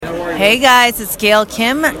Hey guys, it's Gail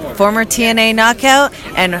Kim, former TNA Knockout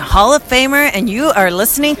and Hall of Famer, and you are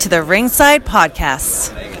listening to the Ringside Podcast.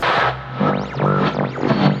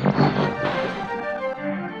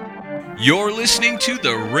 You're listening to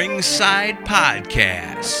the Ringside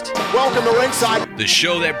Podcast. Welcome to Ringside, the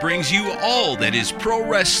show that brings you all that is pro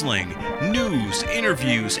wrestling, news,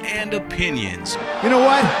 interviews, and opinions. You know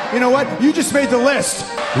what? You just made the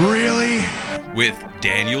list. Really? With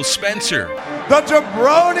Daniel Spencer. The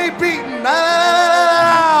jabroni beaten.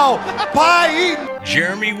 No. Pie eaten.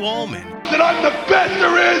 Jeremy Wallman. That I'm the best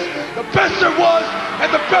there is, the best there was,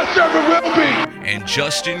 and the best there ever will be. And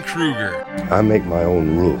Justin Kruger. I make my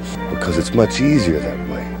own rules because it's much easier that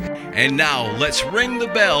way. And now let's ring the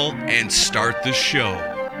bell and start the show.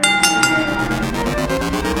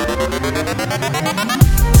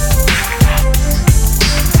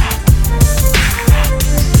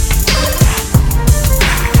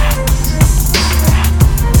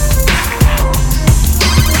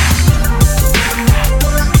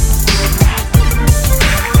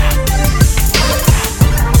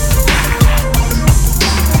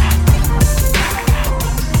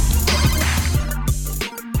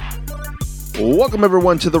 Welcome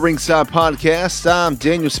everyone to the Ringside Podcast. I'm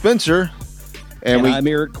Daniel Spencer, and I'm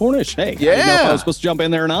Eric Cornish. Hey, yeah, I didn't know if I was supposed to jump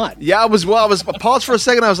in there or not. Yeah, I was paused for a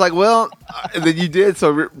second. I was like, well, and then you did,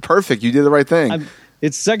 so perfect. You did the right thing.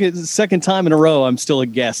 It's second time in a row I'm still a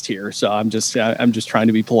guest here, so I'm just trying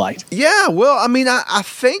to be polite. Yeah, well, I mean, I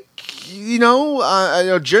think I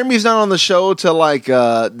know Jeremy's not on the show till like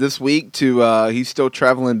this week. He's still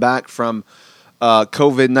traveling back from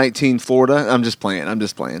COVID-19 Florida. I'm just playing.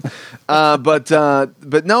 But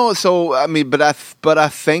no. So I mean, but I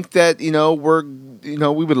think that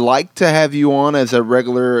we would like to have you on as a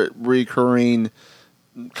regular recurring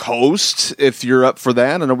host if you're up for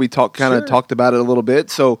that. I know we talked about it a little bit.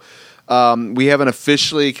 So we haven't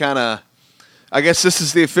officially I guess this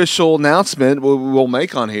is the official announcement we'll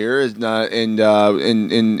make on here, in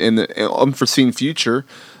the unforeseen future.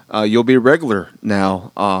 You'll be a regular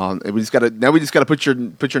now. We just got to put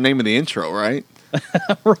your name in the intro, right?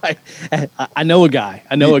 Right. I know a guy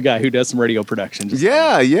who does some radio production.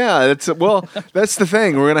 Yeah. That's the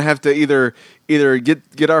thing. We're gonna have to either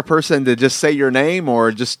get our person to just say your name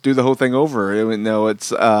or just do the whole thing over. No,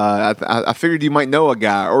 it's I figured you might know a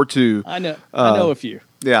guy or two. I know a few.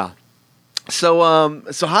 Yeah. So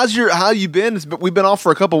how you been? We've been off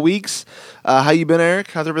for a couple weeks. How you been,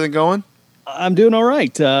 Eric? How's everything going? I'm doing all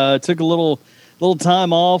right. Took a little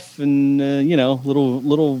time off and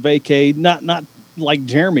little vacay. Not like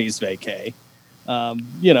Jeremy's vacay,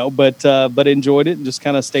 but enjoyed it and just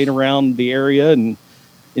kind of stayed around the area and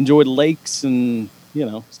enjoyed lakes and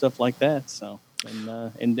stuff like that. So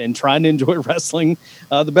and trying to enjoy wrestling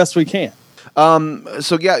the best we can.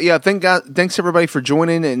 So yeah. Thanks everybody for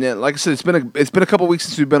joining. And like I said, it's been a couple weeks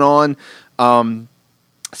since we've been on.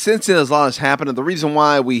 Since then, a lot has happened, and the reason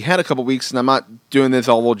why we had a couple weeks, and I'm not doing this,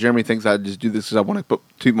 although Jeremy thinks I just do this because I want to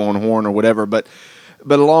toot my own horn or whatever, but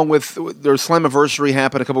along with their Slammiversary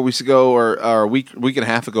happened a couple weeks ago, or a week and a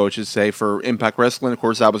half ago, I should say, for Impact Wrestling. Of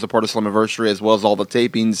course, I was a part of Slammiversary as well as all the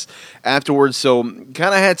tapings afterwards, so kind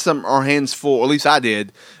of had our hands full, or at least I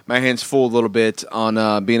did, my hands full a little bit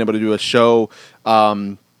on being able to do a show.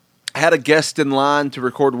 Had a guest in line to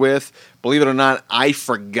record with. Believe it or not, I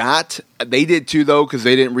forgot. They did too, though, because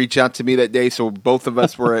they didn't reach out to me that day. So both of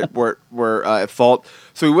us were at fault.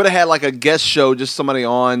 So we would have had like a guest show, just somebody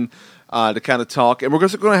on to kind of talk. And we're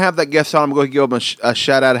going to have that guest on. I'm going to give them a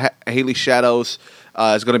shout out. Haley Shadows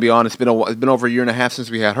is going to be on. It's been over a year and a half since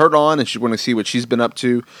we had her on, and she's going to see what she's been up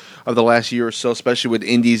to over the last year or so, especially with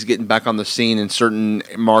indies getting back on the scene in certain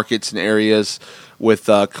markets and areas with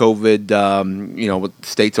COVID, with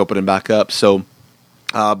states opening back up. So,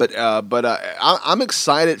 I'm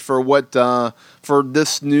excited for what for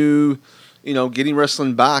this new, getting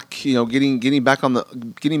wrestling back, getting back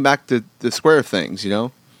to the square of things,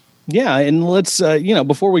 Yeah, and let's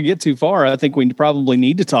before we get too far, I think we probably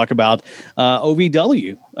need to talk about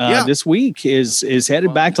OVW. This week is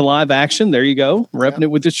headed back to live action. There you go, repping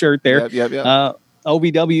it with the shirt there. Yep.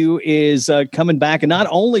 OVW is coming back, and not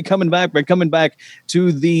only coming back, but coming back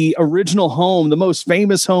to the original home, the most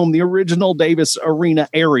famous home, the original Davis Arena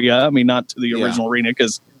area. I mean, not to the original arena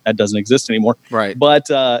because that doesn't exist anymore. Right. But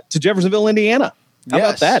to Jeffersonville, Indiana. How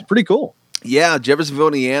about that? Pretty cool. Yeah, Jeffersonville,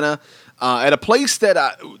 Indiana. At a place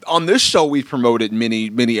that on this show we promoted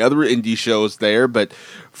many other indie shows there, but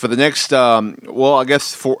for the next, I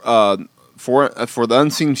guess for the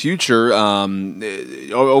unseen future,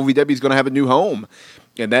 OVW is going to have a new home,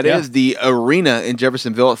 and that is the arena in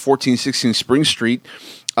Jeffersonville at 1416 Spring Street.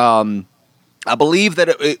 I believe that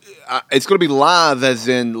it's going to be live as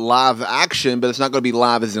in live action, but it's not going to be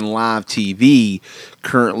live as in live TV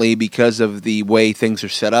currently because of the way things are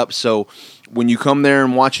set up. So when you come there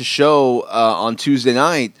and watch a show on Tuesday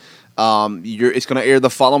night, it's going to air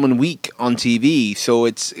the following week on TV. So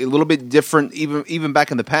it's a little bit different, even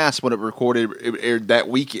back in the past when it aired that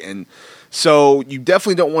weekend. So you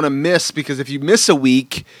definitely don't want to miss, because if you miss a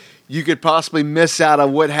week, you could possibly miss out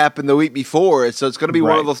on what happened the week before. So it's going to be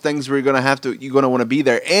one of those things where you're going to want to be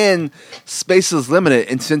there. And space is limited.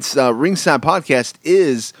 And since Ringside Podcast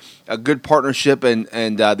is a good partnership and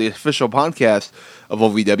the official podcast of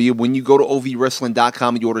OVW, when you go to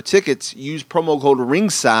ovwrestling.com and you order tickets, use promo code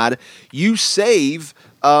Ringside, you save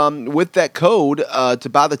with that code to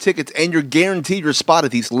buy the tickets, and you're guaranteed your spot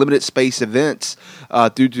at these limited space events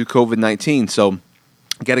due to COVID-19. So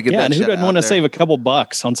got to get that. And who doesn't want to save a couple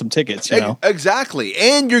bucks on some tickets? You know, exactly.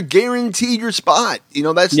 And you're guaranteed your spot.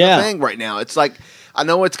 That's the thing right now. It's like, I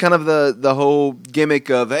know it's kind of the whole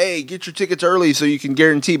gimmick of, hey, get your tickets early so you can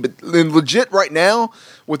guarantee. But legit right now,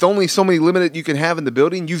 with only so many limited you can have in the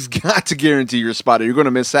building, you've got to guarantee your spot or you're going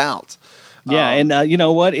to miss out. Yeah, and you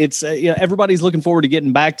know what? It's everybody's looking forward to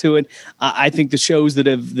getting back to it. I think the shows that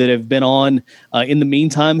have been on in the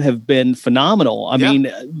meantime have been phenomenal. I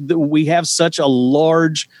mean, we have such a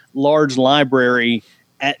large library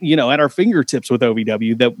at our fingertips with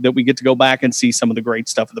OVW that we get to go back and see some of the great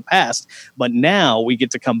stuff of the past. But now we get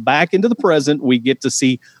to come back into the present. We get to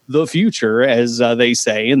see the future, as they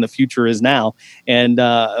say, and the future is now. And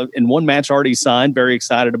in one match already signed, very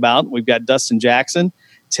excited about. We've got Dustin Jackson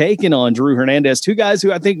taking on Drew Hernandez, two guys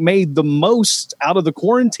who I think made the most out of the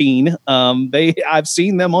quarantine. I've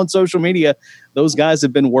seen them on social media. Those guys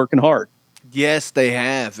have been working hard. Yes, they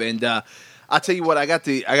have. And I'll tell you what, I got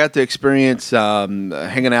the experience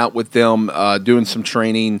hanging out with them, doing some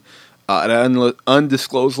training at an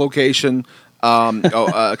undisclosed location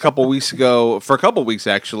a couple weeks ago, for a couple weeks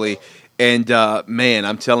actually. And man,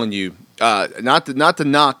 I'm telling you, not to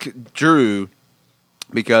knock Drew,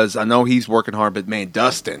 because I know he's working hard, but man,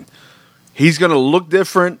 Dustin, he's going to look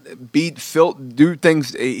different, do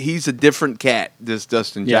things. He's a different cat, this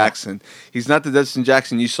Dustin Jackson. He's not the Dustin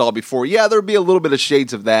Jackson you saw before. Yeah, there'll be a little bit of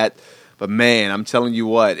shades of that, but man, I'm telling you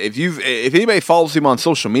what, if anybody follows him on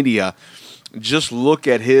social media, just look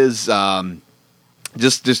at his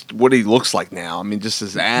just what he looks like now. I mean, just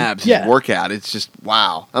his abs, his workout. It's just,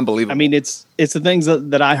 wow, unbelievable. I mean, it's the things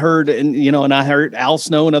that I heard, and I heard Al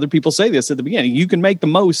Snow and other people say this at the beginning. You can make the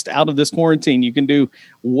most out of this quarantine. You can do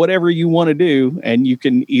whatever you want to do, and you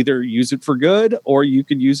can either use it for good or you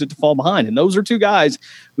can use it to fall behind. And those are two guys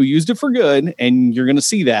who used it for good, and you're going to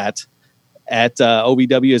see that at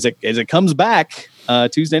OVW as it comes back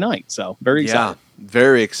Tuesday night. So very excited. Yeah,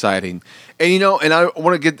 very exciting. And and I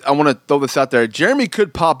want to throw this out there. Jeremy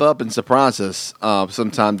could pop up and surprise us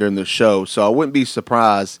sometime during the show, so I wouldn't be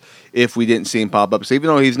surprised if we didn't see him pop up. So even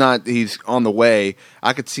though he's on the way,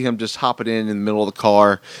 I could see him just hopping in the middle of the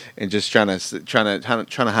car and just trying to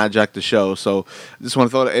hijack the show. So I just want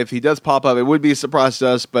to throw it. If he does pop up, it would be a surprise to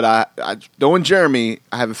us. But I knowing Jeremy,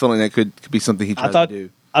 I have a feeling that could be something he tries to do.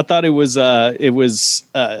 I thought it was a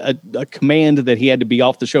command that he had to be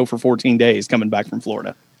off the show for 14 days coming back from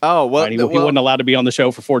Florida. Oh, well, right? He wasn't allowed to be on the show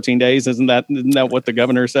for 14 days. Isn't that what the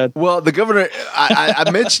governor said? Well, the governor, I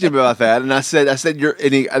mentioned him about that, and I said,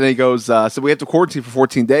 and he goes, so we have to quarantine for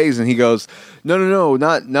 14 days, and he goes, no,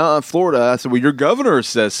 not in Florida. I said, well, your governor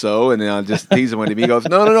says so, and then I just tease him with him. He goes,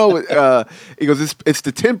 no. He goes, it's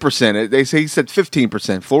the 10%. They say he said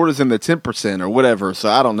 15%. Florida's in the 10% or whatever. So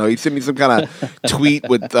I don't know. He sent me some kind of tweet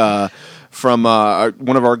with. From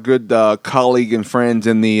one of our good colleague and friends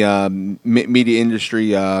in the media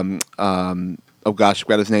industry. Oh gosh, I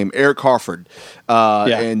forgot his name, Eric Harford,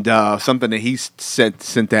 and something that he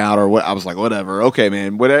sent out, or what. I was like, whatever, okay,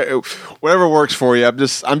 man, whatever works for you. I'm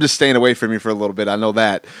just staying away from you for a little bit. I know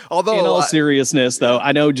that. Although, in all seriousness, though,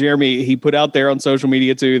 I know Jeremy. He put out there on social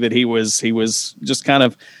media too that he was just kind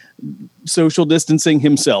of social distancing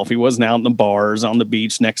himself. He wasn't out in the bars, on the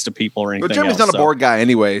beach next to people or anything. But Jeremy's not a bar guy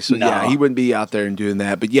anyway, so yeah, he wouldn't be out there and doing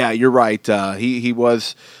that. But yeah, you're right. He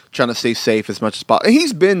was trying to stay safe as much as possible.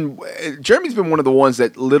 Jeremy's been one of the ones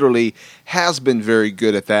that literally has been very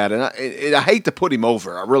good at that, and I hate to put him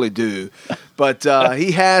over, I really do, but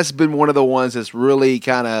he has been one of the ones that's really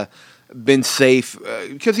kind of been safe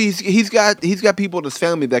because he's got people in his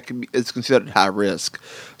family that is considered high risk.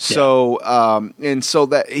 So and so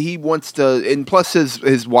that he wants to, and plus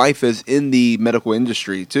his wife is in the medical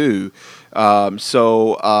industry too.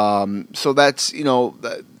 So that's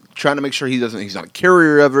trying to make sure he's not a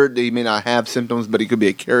carrier of it. He may not have symptoms, but he could be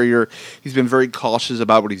a carrier. He's been very cautious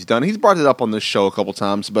about what he's done. He's brought it up on this show a couple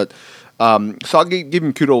times, but So I'll give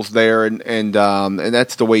him kudos there, and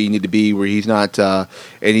that's the way you need to be, where he's not, and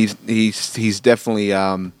he's definitely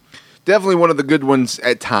definitely one of the good ones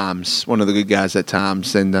at times, one of the good guys at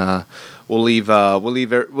times, and we'll leave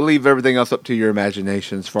everything else up to your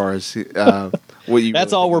imagination as far as what you.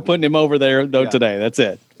 That's all we're putting him over there though today. That's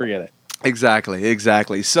it. Forget it.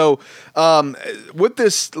 Exactly. So, with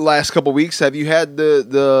this last couple weeks, have you had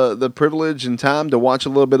the privilege and time to watch a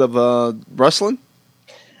little bit of wrestling?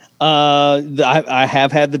 I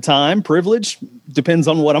have had the time, privilege, depends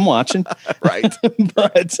on what I'm watching. Right.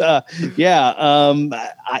 But,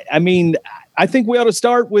 I mean, I think we ought to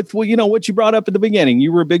start with, what you brought up at the beginning.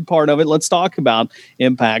 You were a big part of it. Let's talk about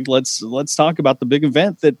Impact. Let's talk about the big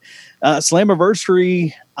event that,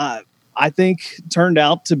 Slammiversary, I think turned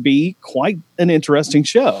out to be quite an interesting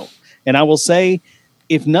show. And I will say,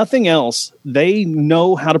 if nothing else, they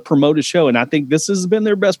know how to promote a show. And I think this has been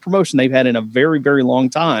their best promotion they've had in a very, very long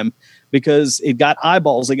time, because it got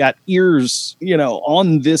eyeballs, it got ears,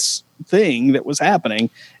 on this thing that was happening.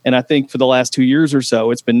 And I think for the last 2 years or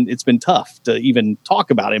so, it's been tough to even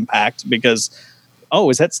talk about Impact because,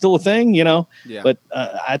 is that still a thing? Yeah. But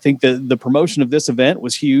I think the promotion of this event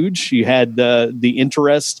was huge. You had the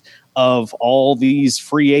interest of all these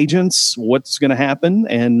free agents, what's going to happen.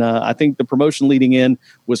 And I think the promotion leading in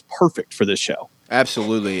was perfect for this show.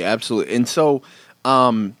 Absolutely. And so,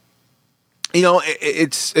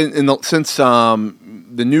 it's since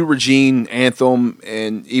the new Regine Anthem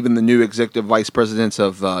and even the new executive vice presidents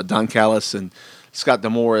of Don Callis and Scott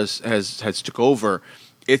D'Amore has took over.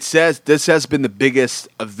 It says this has been the biggest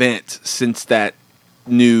event since that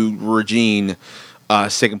new Regine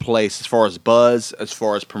taking place, as far as buzz, as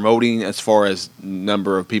far as promoting, as far as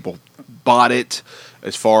number of people bought it,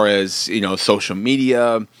 as far as social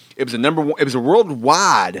media. It was It was a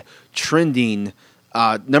worldwide trending,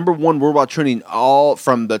 number one worldwide trending, all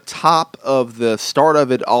from the top of the start of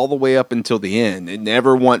it all the way up until the end. It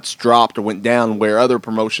never once dropped or went down, where other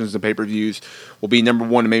promotions and pay-per-views will be number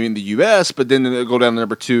one maybe in the U.S., but then it'll go down to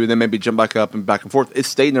number two, and then maybe jump back up and back and forth. It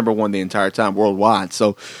stayed number one the entire time worldwide.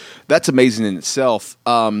 So that's amazing in itself.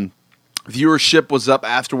 Viewership was up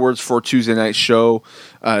afterwards for a Tuesday night show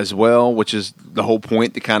as well, which is the whole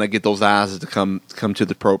point, to kind of get those eyes to come to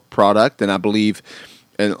the product. And I believe,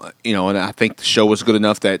 and I think the show was good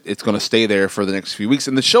enough that it's going to stay there for the next few weeks.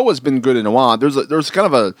 And the show has been good in a while. There's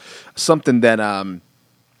kind of something that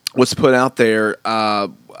was put out there.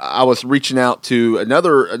 I was reaching out to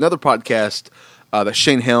another podcast that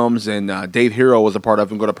Shane Helms and Dave Hero was a part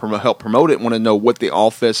of, and going to help promote it. Want to know what the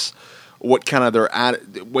office, what kind of their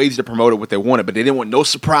ways to promote it, what they wanted, but they didn't want no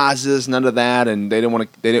surprises, none of that, and they didn't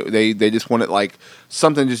want to. They just wanted like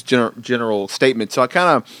something, just general statement. So I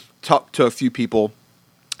kind of talked to a few people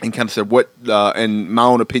and kind of said what, and my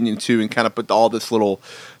own opinion too, and kind of put all this little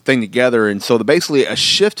thing together. And so basically a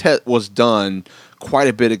shift was done quite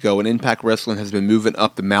a bit ago, and Impact Wrestling has been moving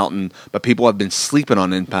up the mountain, but people have been sleeping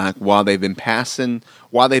on Impact while they've been passing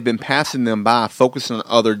them by, focusing on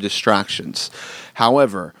other distractions.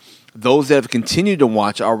 However, those that have continued to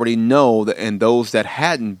watch already know that, and those that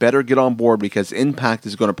hadn't better get on board, because Impact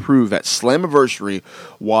is going to prove at Slammiversary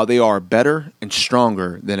while they are better and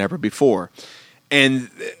stronger than ever before. And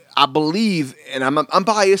I believe, and I'm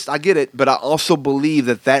biased, I get it, but I also believe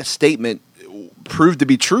that statement proved to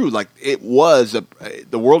be true. Like, it was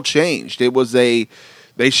the world changed. They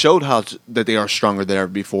showed that they are stronger than ever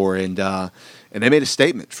before, and they made a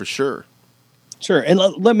statement for sure. Sure. And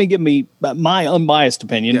let me give my unbiased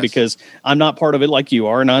opinion, yes, because I'm not part of it like you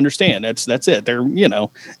are, and I understand that's it.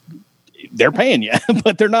 They're paying you,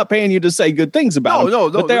 but they're not paying you to say good things about them. No,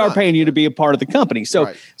 but they are paying you to be a part of the company. So,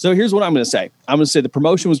 right. So here's what I'm going to say. I'm going to say the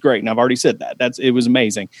promotion was great, and I've already said that. It was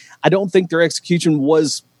amazing. I don't think their execution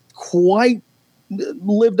was quite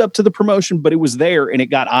lived up to the promotion, but it was there, and it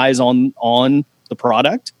got eyes on the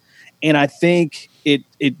product. And I think it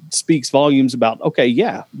speaks volumes about, okay,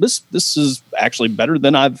 yeah, this is actually better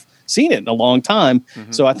than I've seen it in a long time.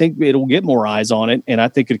 Mm-hmm. So I think it'll get more eyes on it, and I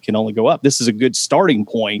think it can only go up. This is a good starting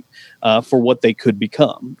point for what they could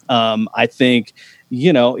become. I think,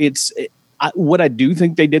 what I do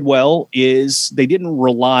think they did well is they didn't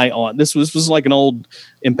rely on, this was like an old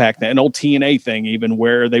Impact, an old TNA thing even,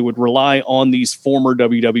 where they would rely on these former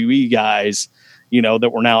WWE guys,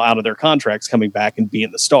 that were now out of their contracts coming back and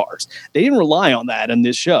being the stars. They didn't rely on that in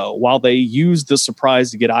this show. While they used the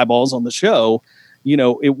surprise to get eyeballs on the show,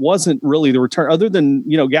 it wasn't really the return, other than,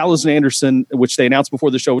 Gallows and Anderson, which they announced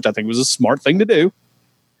before the show, which I think was a smart thing to do.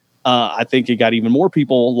 I think it got even more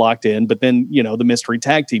people locked in, but then, the mystery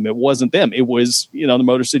tag team, it wasn't them. It was, the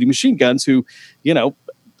Motor City Machine Guns, who,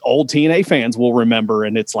 old TNA fans will remember.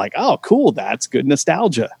 And it's like, oh, cool. That's good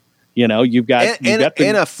nostalgia. You've got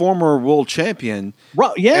and a former world champion,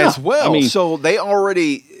 as well. I mean, so they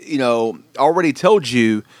already told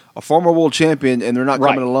you a former world champion, and they're not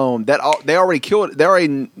coming alone. They already killed it. They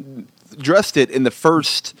already addressed it in the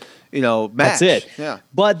first match. That's it. Yeah,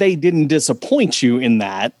 but they didn't disappoint you in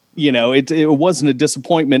that. It wasn't a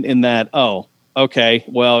disappointment in that. Oh, okay.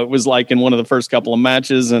 Well, it was like in one of the first couple of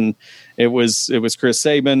matches, and it was Chris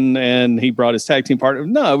Sabin, and he brought his tag team partner.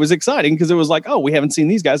 No, it was exciting because it was like, oh, we haven't seen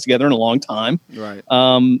these guys together in a long time. Right.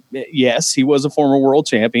 Yes, he was a former world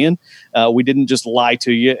champion. We didn't just lie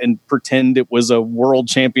to you and pretend it was a world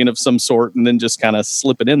champion of some sort and then just kind of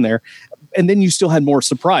slip it in there. And then you still had more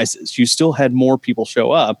surprises. You still had more people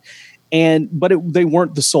show up, but they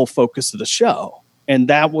weren't the sole focus of the show. And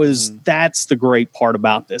that's the great part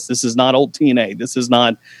about this. This is not old TNA. This is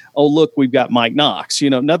not, oh, look, we've got Mike Knox.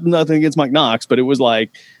 Nothing against Mike Knox, but it was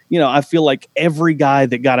like, I feel like every guy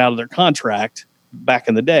that got out of their contract back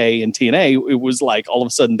in the day in TNA, it was like all of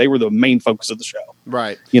a sudden they were the main focus of the show.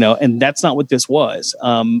 Right. And that's not what this was.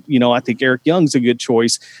 I think Eric Young's a good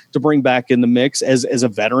choice to bring back in the mix as a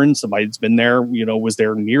veteran, somebody that's been there, was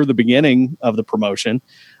there near the beginning of the promotion.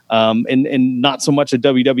 And not so much a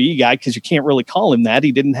WWE guy because you can't really call him that.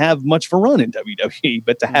 He didn't have much of a run in WWE,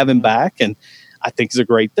 but to have him back, and I think is a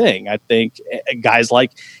great thing. I think guys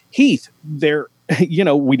like Heath,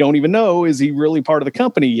 we don't even know, is he really part of the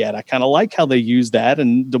company yet? I kind of like how they use that.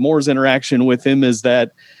 And D'Amore's interaction with him is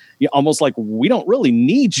that almost like, we don't really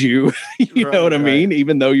need you. Know what I mean?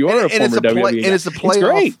 Even though you are a former WWE guy. And it's a playoff. It's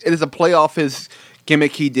great. It is a playoff his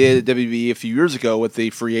gimmick he did at WWE a few years ago with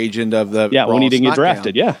the free agent of the Raw when he didn't SmackDown.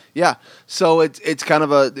 Get drafted. Yeah. So it's kind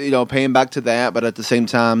of a paying back to that, but at the same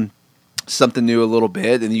time something new a little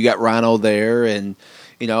bit. And you got Rhino there, and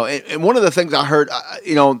and one of the things I heard, I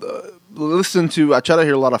try to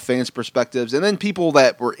hear a lot of fans' perspectives, and then people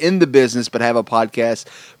that were in the business but have a podcast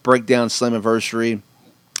break down Slammiversary. I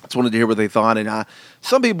just wanted to hear what they thought, and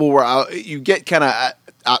some people were you get kind of.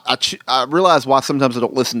 I realize why sometimes I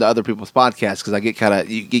don't listen to other people's podcasts, because I get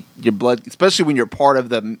you get your blood, especially when you're part of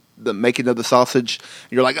the making of the sausage.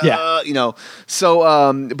 You're like,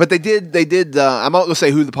 So, but they did. I'm not going to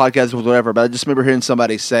say who the podcast was, whatever. But I just remember hearing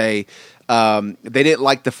somebody say they didn't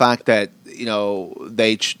like the fact that they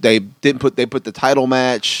put the title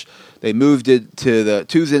match. They moved it to the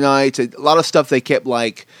Tuesday nights. A lot of stuff they kept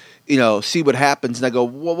like. See what happens. And I go,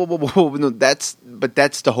 whoa. No, that's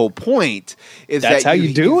the whole point. That's how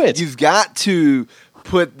you do it. You've got to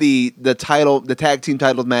put the tag team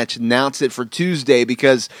title match, announce it for Tuesday,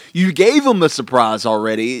 because you gave them the surprise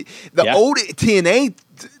already. The old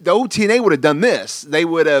TNA would have done this. They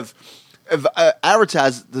would have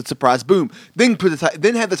advertised the surprise, boom, then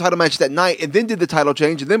then had the title match that night, and then did the title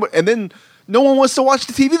change, and then no one wants to watch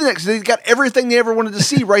the TV the next day. They got everything they ever wanted to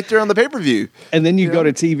see right there on the pay-per-view. And then you go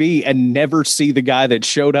to TV and never see the guy that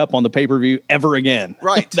showed up on the pay-per-view ever again.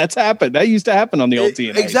 Right. That's happened. That used to happen on the old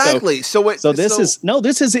TNA. Exactly. So this is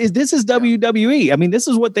WWE. I mean, this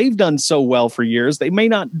is what they've done so well for years. They may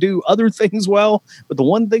not do other things well, but the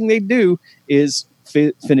one thing they do is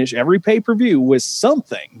finish every pay-per-view with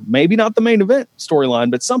something, maybe not the main event storyline,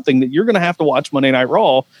 but something that you're going to have to watch Monday Night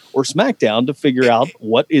Raw or SmackDown to figure out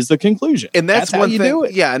what is the conclusion. And that's one how you thing, do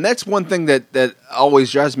it. Yeah, and that's one thing that always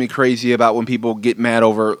drives me crazy about when people get mad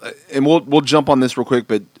over. And we'll jump on this real quick,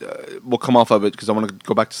 but we'll come off of it because I want to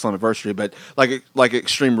go back to Slammiversary. But like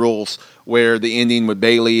Extreme Rules, where the ending with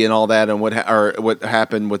Bayley and all that, and what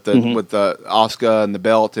happened with the Asuka and the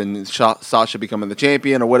belt and Sasha becoming the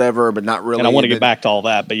champion or whatever, but not really. And I want to get back to all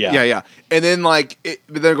that, but yeah. And then but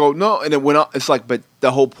then go no, and it went up. It's like, but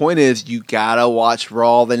the whole point is you gotta watch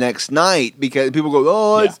Raw the next night, because people go,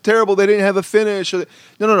 oh, it's terrible, they didn't have a finish.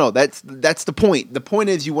 No. That's the point. The point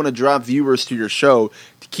is you want to drive viewers to your show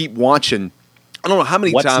to keep watching. I don't know how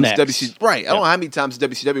many times WCW. Right. I don't know how many times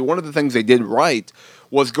WCW. One of the things they did right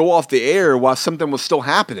was go off the air while something was still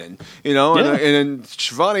happening, and then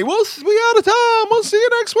Shivani, we out of time. We'll see you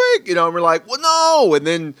next week, and we're like, well, no, and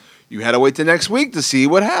then you had to wait the next week to see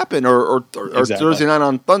what happened, or Thursday night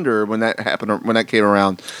on Thunder when that happened, or when that came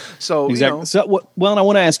around. So exactly. So and I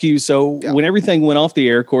want to ask you. So when everything went off the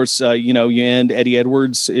air, of course, you end Eddie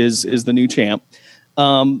Edwards is the new champ.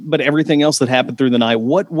 But everything else that happened through the night,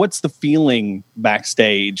 what's the feeling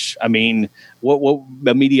backstage? I mean, what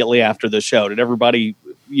immediately after the show, did everybody,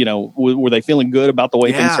 were they feeling good about the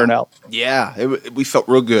way things turned out? Yeah, we felt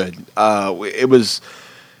real good. It was,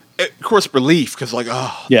 of course, relief, because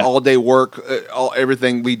all day work,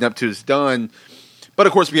 everything leading up to is done. But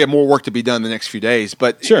of course, we had more work to be done the next few days.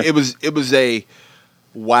 But sure. it was a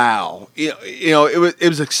wow. It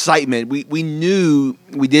was excitement. We knew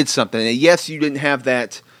we did something. And yes, you didn't have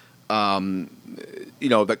that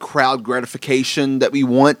the crowd gratification that we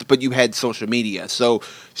want, but you had social media. So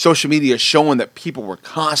social media showing that people were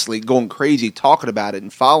constantly going crazy, talking about it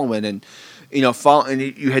and following, and and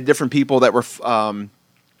you had different people that were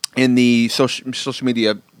in the social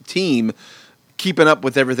media team keeping up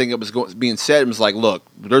with everything that was being said. It was like, look,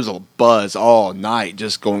 there's a buzz all night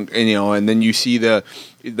just going, and then you see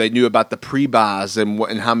they knew about the pre-buys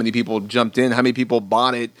and how many people jumped in, how many people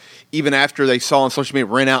bought it, even after they saw on social media,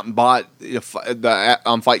 ran out and bought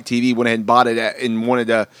on Fight TV, went ahead and bought it and wanted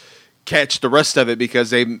to catch the rest of it because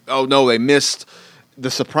they missed the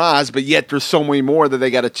surprise, but yet there's so many more that they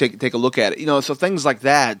got to take a look at it, so things like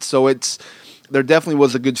that. So there definitely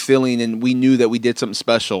was a good feeling, and we knew that we did something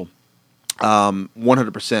special.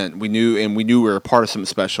 100%. We knew we were a part of something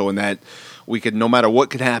special, and that we could, no matter what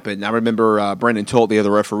could happen. I remember Brendan Tolt, the other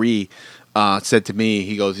referee, said to me,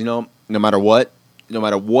 he goes, no matter what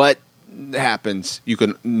happens,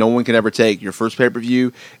 no one can ever take your first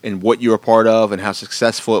pay-per-view and what you were a part of and how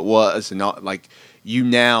successful it was, and not, like, you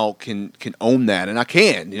now can own that, and I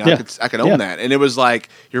can, I can own that, and it was like,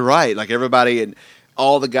 you're right, like everybody and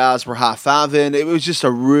all the guys were high-fiving. It was just a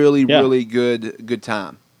really, really good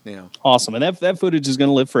time. Awesome. And that footage is going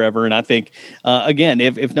to live forever. And I think, again,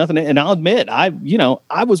 if nothing, and I'll admit, I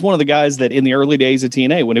was one of the guys that in the early days of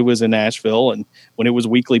TNA, when it was in Nashville and when it was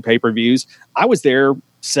weekly pay-per-views, I was there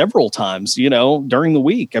several times, during the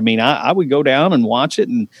week. I mean, I would go down and watch it.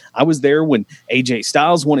 And I was there when AJ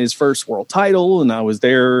Styles won his first world title. And I was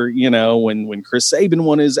there, when Chris Sabin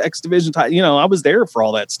won his X Division title, I was there for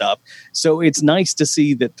all that stuff. So it's nice to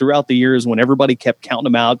see that throughout the years, when everybody kept counting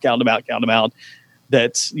them out,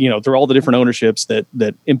 that, through all the different ownerships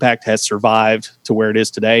that Impact has survived to where it is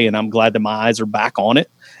today. And I'm glad that my eyes are back on it.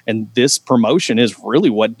 And this promotion is really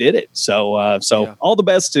what did it. So all the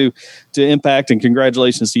best to Impact, and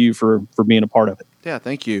congratulations to you for being a part of it. Yeah,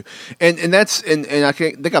 thank you. And I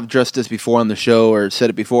think I've addressed this before on the show or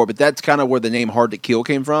said it before, but that's kind of where the name Hard to Kill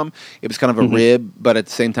came from. It was kind of a rib, but at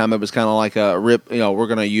the same time, it was kind of like a rip. We're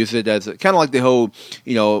going to use it as kind of like the whole,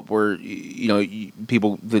 where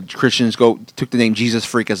people, the Christians took the name Jesus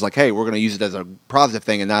Freak as like, hey, we're going to use it as a positive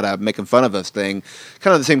thing and not a making fun of us thing.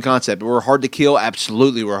 Kind of the same concept. We're hard to kill.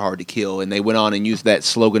 Absolutely, we're hard to kill. And they went on and used that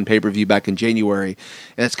slogan pay-per-view back in January,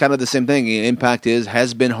 and it's kind of the same thing. Impact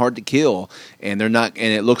has been hard to kill, and they're not,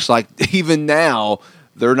 and it looks like even now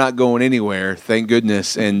they're not going anywhere, thank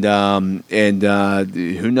goodness. And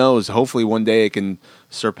who knows? Hopefully one day it can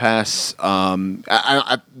surpass.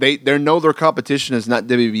 They know their competition is not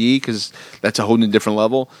WWE, because that's a whole new different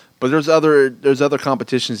level. But there's other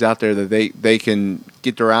competitions out there that they can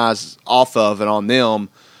get their eyes off of and on them,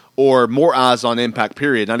 or more eyes on Impact.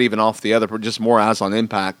 Period. Not even off the other, but just more eyes on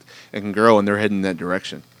Impact, and can grow, and they're heading in that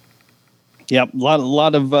direction. Yep, a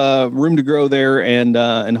lot of room to grow there, and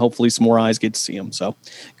hopefully some more eyes get to see them. So,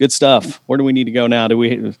 good stuff. Where do we need to go now?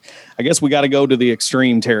 I guess we got to go to the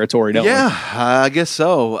extreme territory, don't we? Yeah, I guess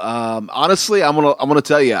so. Honestly, I'm gonna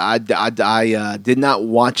tell you, I did not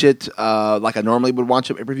watch it like I normally would watch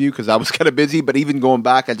a pay-per-view, because I was kind of busy. But even going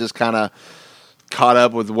back, I just kind of caught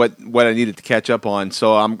up with what I needed to catch up on.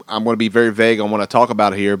 So I'm going to be very vague on what I talk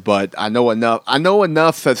about here, but I know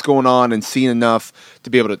enough that's going on and seen enough to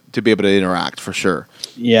be able to interact for sure.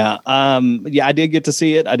 Yeah. I did get to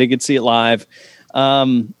see it. I did get to see it live.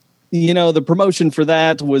 The promotion for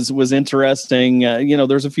that was interesting.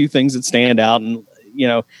 There's a few things that stand out, and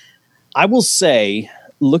I will say,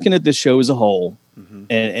 looking at this show as a whole,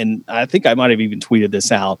 and I think I might have even tweeted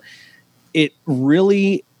this out, it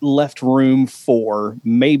really left room for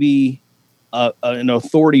maybe an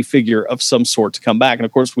authority figure of some sort to come back. And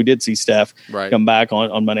of course, we did see Steph come back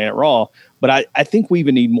on Monday Night Raw, but I think we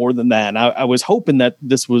even need more than that. And I was hoping that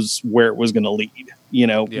this was where it was going to lead,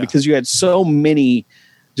 because you had so many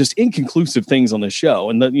just inconclusive things on the show.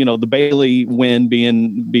 And the Bailey win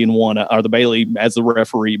being one, or the Bailey as the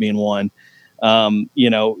referee being one.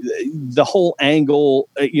 The whole angle,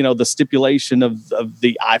 the stipulation of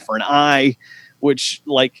the eye for an eye, which,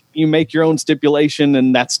 like, you make your own stipulation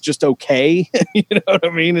and that's just okay. You know what I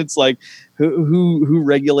mean? It's like, who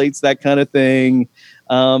regulates that kind of thing?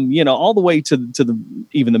 All the way to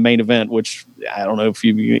even the main event, which I don't know if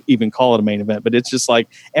you even call it a main event, but it's just like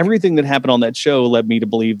everything that happened on that show led me to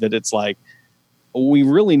believe that it's like, we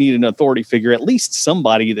really need an authority figure, at least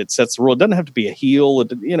somebody that sets the rule. It doesn't have to be a heel,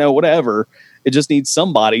 whatever. It just needs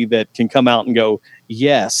somebody that can come out and go,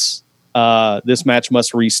 yes, this match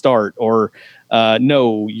must restart, or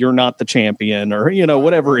no, you're not the champion, or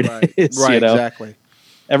whatever it is. Right, exactly.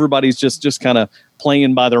 Everybody's just kind of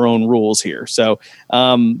playing by their own rules here. So,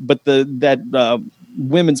 but that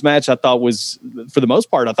women's match, I thought was, for the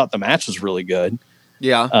most part, I thought the match was really good.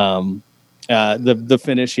 Yeah. The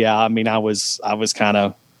finish, yeah. I mean, I was kind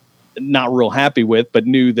of not real happy with, but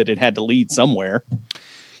knew that it had to lead somewhere.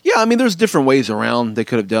 Yeah, I mean, there's different ways around they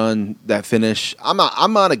could have done that finish. I'm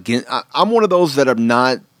not against. I'm one of those that are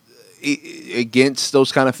not against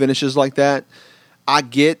those kind of finishes like that. I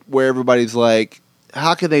get where everybody's like,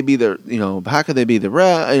 how could they be the, how could they be the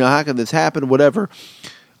ref? How could this happen? Whatever.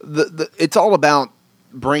 It's all about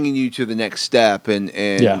bringing you to the next step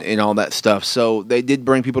and all that stuff. So they did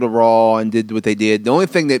bring people to Raw and did what they did. The only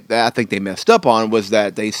thing that I think they messed up on was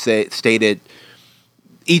that they stated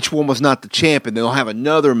each one was not the champ, and they'll have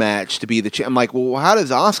another match to be the champ. I'm like, well, how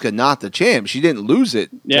does Asuka not the champ? She didn't lose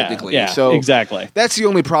it technically. Yeah, so exactly. That's the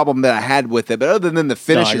only problem that I had with it. But other than the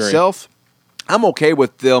finish itself, I'm okay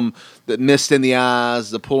with them the mist in the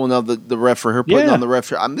eyes, the pulling of the ref for her putting on the ref.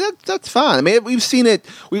 That's fine. I mean, we've seen it.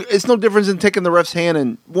 It's no difference in taking the ref's hand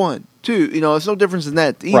and 1, 2. It's no difference in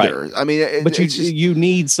that either. Right. I mean, but you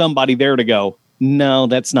need somebody there to go, no,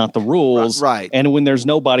 that's not the rules. Right. And when there's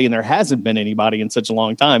nobody and there hasn't been anybody in such a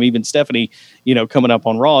long time, even Stephanie, coming up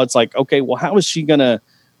on Raw, it's like, okay, well, how is she gonna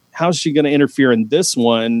interfere in this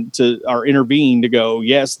one or intervene to go,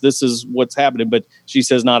 yes, this is what's happening, but she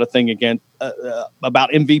says not a thing again about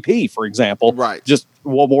MVP, for example, right? Just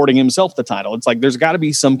awarding himself the title. It's like there's got to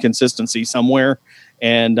be some consistency somewhere.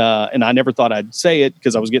 And I never thought I'd say it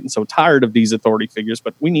because I was getting so tired of these authority figures,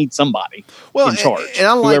 but we need somebody in charge,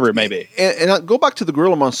 whoever it may be. And I go back to the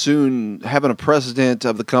Gorilla Monsoon having a president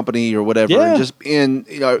of the company or whatever, and just being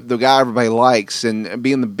the guy everybody likes and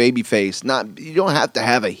being the baby face. You don't have to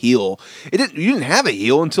have a heel. You didn't have a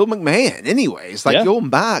heel until McMahon, anyways. Like going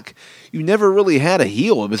back, you never really had a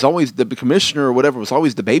heel. It was always the commissioner or whatever was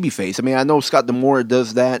always the baby face. I mean, I know Scott D'Amore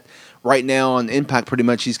does that right now on Impact. Pretty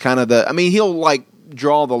much, he's kind of he'll like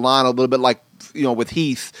draw the line a little bit, like with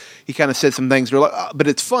Heath, he kind of said some things. Like, but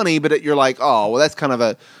it's funny. But you're like, oh, well, that's kind of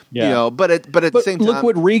a But at the same time, look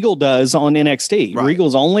what Regal does on NXT. Right.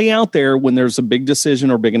 Regal's only out there when there's a big decision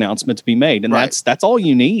or big announcement to be made, and that's all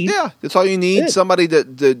you need. Yeah, that's all you need. Somebody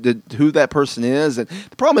to who that person is. And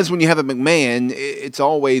the problem is when you have a McMahon, it's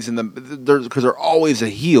always because they're always a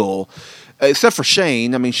heel. Except for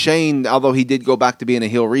Shane. I mean, Shane, although he did go back to being a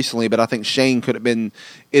heel recently, but I think Shane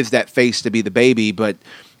is that face to be the baby, but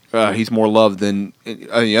he's more loved than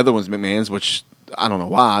the other ones, McMahon's, which I don't know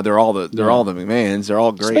why. They're all the McMahons. They're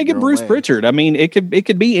all great. Just make it Bruce Pritchard. I mean, it could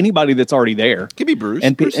be anybody that's already there. It could be Bruce.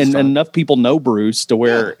 And enough people know Bruce to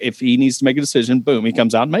where if he needs to make a decision, boom, he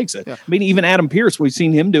comes out and makes it. Yeah. I mean, even Adam Pearce, we've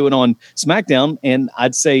seen him do it on SmackDown, and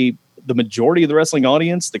I'd say the majority of the wrestling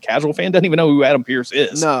audience, the casual fan, doesn't even know who Adam Pearce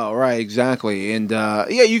is. No, right, exactly. And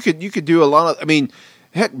you could do a lot of. I mean,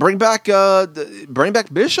 heck, bring back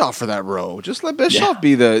Bischoff for that role. Just let Bischoff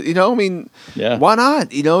be the. Why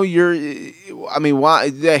not? Why?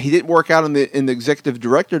 Yeah, he didn't work out in the executive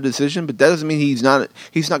director decision, but that doesn't mean he's not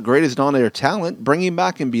great as an on-air talent. Bring him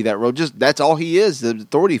back and be that role. Just that's all he is, the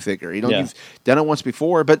authority figure. You've done it once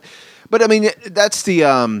before, but I mean, that's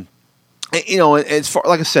the. As far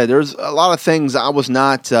like I said, there's a lot of things I was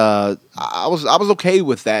not. I was okay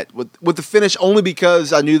with that with the finish only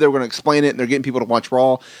because I knew they were going to explain it and they're getting people to watch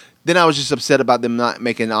Raw. Then I was just upset about them not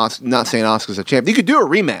saying Asuka's a champ. You could do a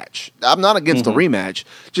rematch. I'm not against a rematch.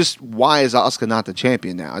 Just why is Asuka not the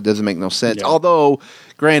champion now? It doesn't make no sense. Yeah. Although,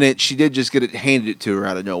 granted, she did just handed it to her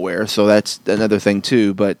out of nowhere, so that's another thing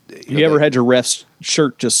too. But you ever had your ref's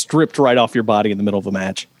shirt just stripped right off your body in the middle of a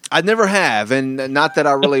match? I never have, and not that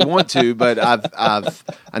I really want to, but I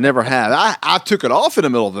never have. I took it off in the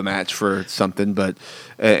middle of the match for something, but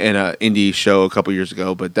in an indie show a couple years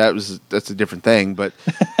ago. But that's a different thing. But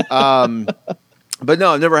but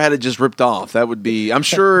no, I've never had it just ripped off. That would be. I'm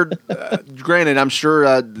sure. Granted, I'm sure.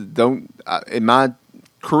 In my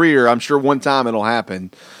career, I'm sure one time it'll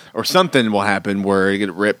happen. Or something will happen where it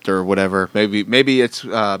get ripped or whatever. Maybe it's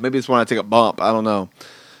when I take a bump. I don't know.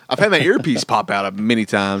 I've had my earpiece pop out many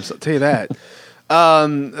times. I'll tell you that.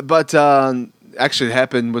 But actually, it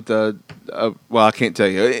happened with the. Well, I can't tell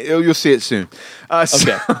you. You'll see it soon.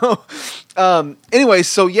 Okay. Anyway,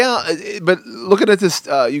 so but looking at this,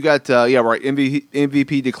 you got right.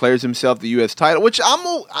 MVP declares himself the U.S. title, which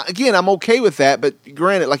I'm okay with that. But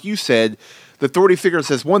granted, like you said. The authority figure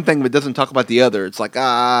says one thing but doesn't talk about the other. It's like,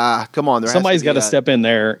 come on. Somebody's got to step in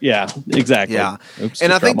there. Yeah, exactly. Yeah. Oops,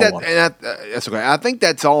 and I think that's okay. I think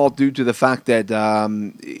that's all due to the fact that,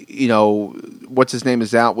 what's his name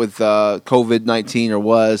is out with COVID-19 or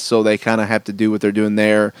was, so they kind of have to do what they're doing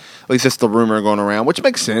there. At least that's the rumor going around, which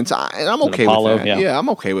makes sense. And I'm okay with that. Yeah, I'm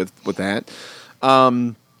okay with that.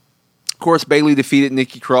 Of course, Bayley defeated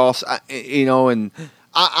Nikki Cross, and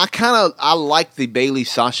I like the Bayley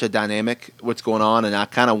Sasha dynamic, what's going on, and I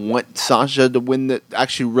kind of want Sasha to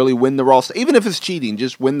really win the Raw, even if it's cheating,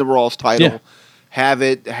 just win the Raw's title. Yeah.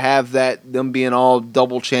 Have them being all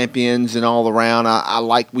double champions and all around. I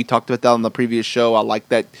like, we talked about that on the previous show. I like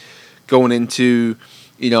that going into,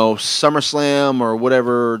 SummerSlam or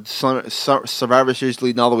whatever, Survivor Series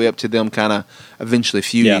leading all the way up to them kind of eventually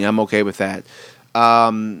feuding. Yeah. I'm okay with that.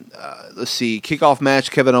 Let's see. Kickoff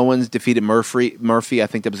match, Kevin Owens defeated Murphy. I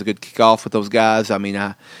think that was a good kickoff with those guys. I mean,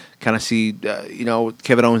 I kind of see,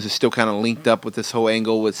 Kevin Owens is still kind of linked up with this whole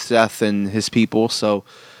angle with Seth and his people. So,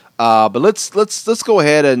 but let's go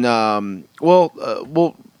ahead and, I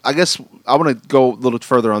guess I want to go a little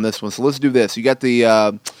further on this one. So let's do this. You got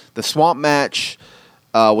the Swamp match,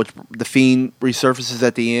 which the Fiend resurfaces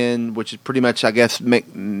at the end, which is pretty much, I guess,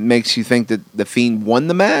 makes you think that the Fiend won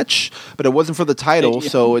the match, but it wasn't for the title.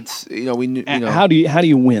 So it's, how do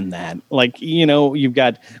you win that? Like, you've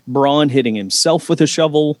got Braun hitting himself with a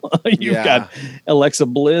shovel. You've got Alexa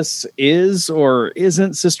Bliss is or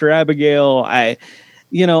isn't Sister Abigail. I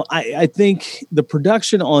think the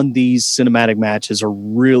production on these cinematic matches are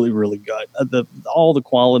really, really good. All the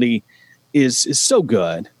quality is so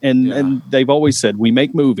good. And they've always said, we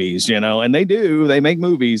make movies, and they do. They make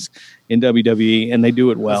movies in WWE, and they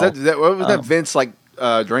do it well. What was that Vince,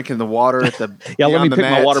 drinking the water at the let me pick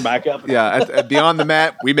my water back up. At Beyond the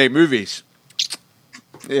Mat, we make movies.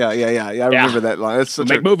 Yeah. I remember that line. That's such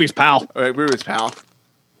make movies, pal. Make movies, pal.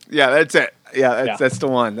 Yeah, that's it. That's the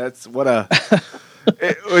one. That's what a...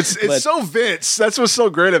 It's so Vince. That's what's so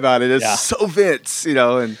great about it. It's so Vince,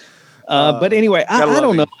 and. But anyway, I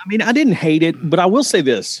don't know. I mean, I didn't hate it, but I will say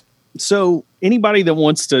this. So anybody that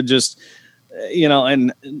wants to just,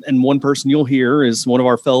 and one person you'll hear is one of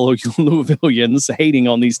our fellow Louisvillians hating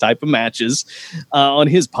on these type of matches on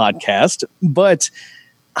his podcast. But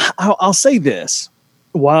I'll say this: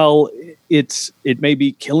 while it may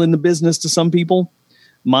be killing the business to some people,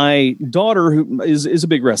 my daughter, who is a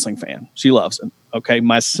big wrestling fan, she loves it. Okay.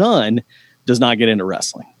 My son does not get into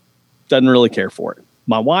wrestling. Doesn't really care for it.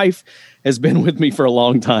 My wife has been with me for a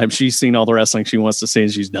long time. She's seen all the wrestling she wants to see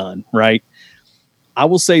and she's done. Right. I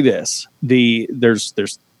will say this. There's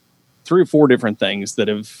 3 or 4 different things that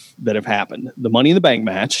have happened. The Money in the Bank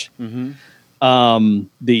match,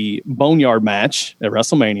 the Boneyard match at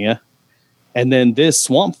WrestleMania, and then this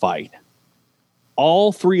swamp fight.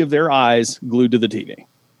 All 3 of their eyes glued to the TV.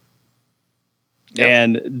 Yep.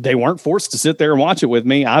 And they weren't forced to sit there and watch it with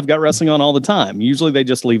me. I've got wrestling on all the time. Usually they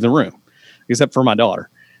just leave the room, except for my daughter.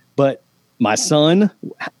 But my son,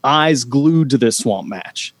 eyes glued to this swamp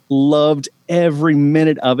match. Loved every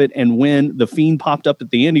minute of it. And when the Fiend popped up at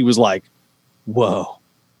the end, he was like, whoa.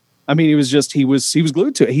 I mean, he was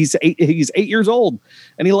glued to it. He's 8 years old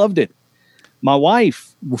and he loved it. My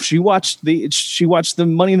wife, she watched the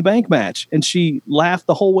Money in the Bank match and she laughed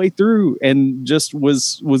the whole way through and just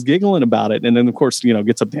was giggling about it. And then of course,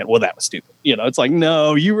 gets up to the end. Well, that was stupid. It's like,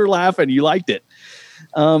 no, you were laughing. You liked it.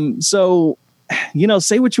 So,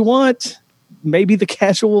 say what you want. Maybe the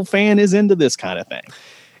casual fan is into this kind of thing.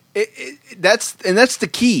 That's the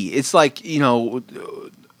key. It's like,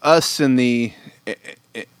 us and the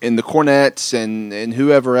Cornettes and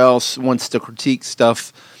whoever else wants to critique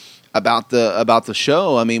stuff about the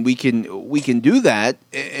show. I mean, we can do that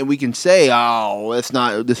and we can say, oh,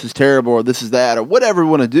 this is terrible or this is that or whatever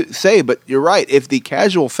we want to say. But you're right. If the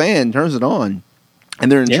casual fan turns it on and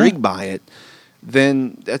they're intrigued by it,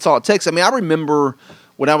 then that's all it takes. I mean, I remember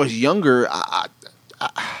when I was younger, I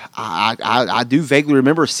do vaguely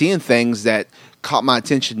remember seeing things that caught my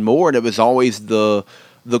attention more, and it was always the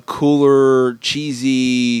cooler,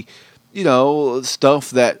 cheesy,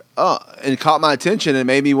 stuff that and caught my attention and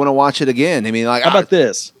made me want to watch it again. I mean, like, how about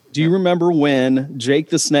this? Do you remember when Jake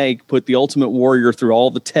the Snake put the Ultimate Warrior through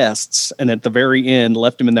all the tests and at the very end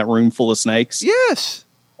left him in that room full of snakes? Yes.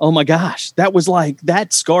 Oh my gosh, that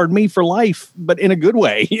scarred me for life, but in a good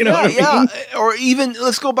way. What I mean? Or even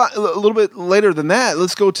let's go back a little bit later than that.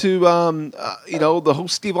 Let's go to the whole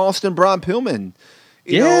Steve Austin, Braun Pillman.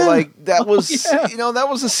 That was that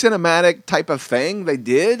was a cinematic type of thing they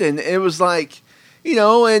did, and it was like.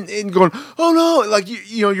 And going, oh no, like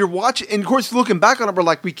you're watching, and of course looking back on it, we're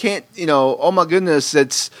like, we can't, oh my goodness,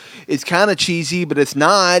 it's kind of cheesy, but it's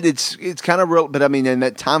not, it's kind of real. But I mean, in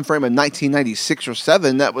that time frame of 1996 or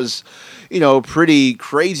 7, that was, pretty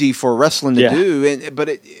crazy for wrestling to do, and but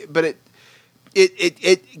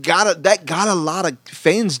it got a lot of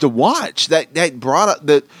fans to watch. That brought up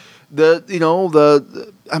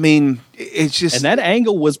I mean, it's just, and that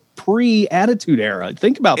angle was pre-Attitude Era.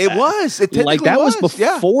 Think about that. It was. It like that was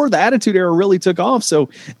yeah. before the Attitude Era really took off. So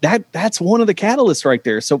that's one of the catalysts right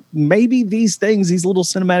there. So maybe these things, these little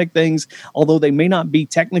cinematic things, although they may not be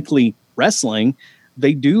technically wrestling,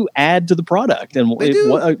 they do add to the product. And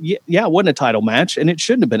it wasn't a title match, and it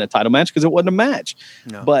shouldn't have been a title match because it wasn't a match.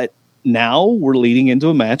 No. But now we're leading into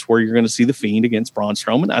a match where you're going to see The Fiend against Braun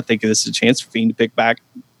Strowman. I think this is a chance for Fiend to pick back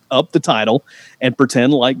up the title and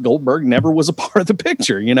pretend like Goldberg never was a part of the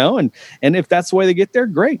picture, and if that's the way they get there,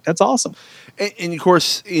 great. That's awesome. And of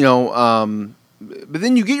course, but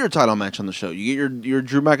then you get your title match on the show. You get your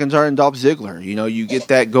Drew McIntyre and Dolph Ziggler. You get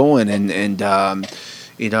that going, and in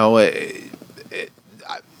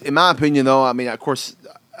my opinion, though, I mean, of course,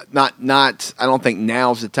 not. I don't think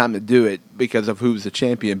now's the time to do it because of who's the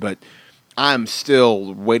champion, but I'm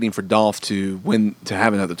still waiting for Dolph to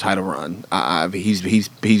have another title run. He's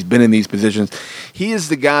been in these positions. He is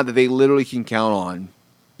the guy that they literally can count on.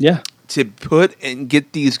 Yeah, to put and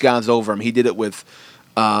get these guys over him. He did it with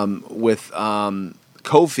Kofi.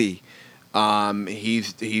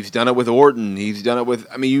 He's done it with Orton. He's done it with.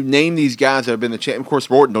 I mean, you name these guys that have been the champ. Of course,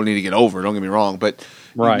 Orton don't need to get over. Don't get me wrong, but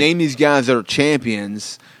you name these guys that are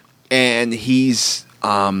champions, and he's.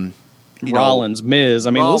 Rollins, Miz.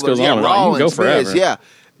 I mean, the list goes on and on. You can go forever. Miz, yeah,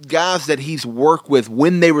 guys that he's worked with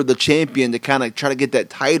when they were the champion to kind of try to get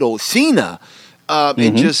that title. Cena,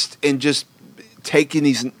 and just taking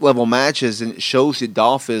these level matches, and it shows that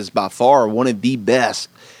Dolph is by far one of the best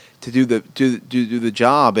to do the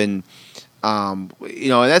job. And and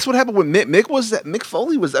that's what happened with Mick. Mick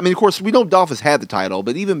Foley was. I mean, of course, we know Dolph has had the title,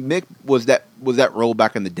 but even Mick was that role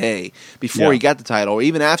back in the day before he got the title, or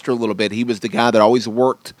even after a little bit. He was the guy that always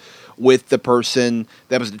worked with the person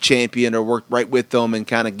that was the champion, or worked right with them and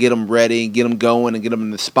kind of get them ready and get them going and get them in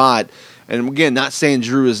the spot. And again, not saying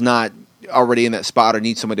Drew is not already in that spot or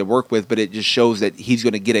needs somebody to work with, but it just shows that he's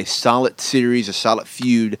going to get a solid series, a solid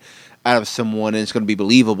feud out of someone, and it's going to be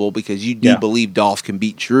believable because you do believe Dolph can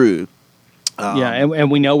beat Drew. And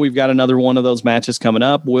we know we've got another one of those matches coming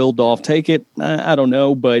up. Will Dolph take it? I don't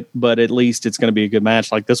know, but at least it's going to be a good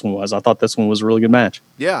match like this one was. I thought this one was a really good match.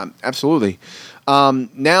 Yeah, absolutely.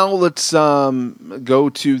 Now let's go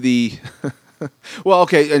to the well,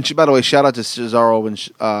 okay, and by the way, shout out to Cesaro and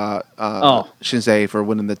Shinsuke for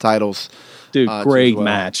winning the titles. Dude, great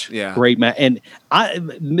match. Yeah. Great match. And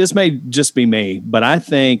this may just be me, but I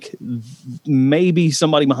think maybe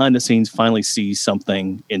somebody behind the scenes finally sees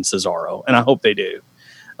something in Cesaro, and I hope they do.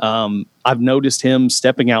 I've noticed him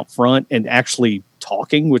stepping out front and actually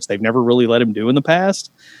talking, which they've never really let him do in the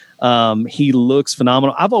past. He looks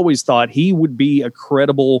phenomenal. I've always thought he would be a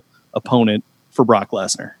credible opponent for Brock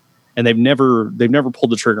Lesnar, and they've never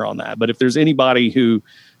pulled the trigger on that. But if there's anybody who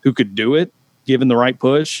could do it, given the right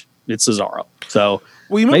push, it's Cesaro. So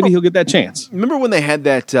maybe he'll get that chance. Remember when they had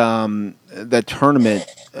that tournament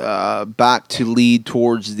back to lead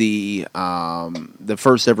towards the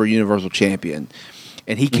first ever Universal Champion,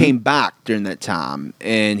 and he came back during that time,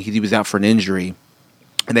 and he was out for an injury,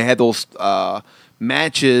 and they had those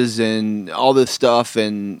matches and all this stuff,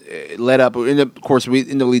 and it led up. And of course, we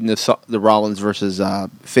ended up leading the Rollins versus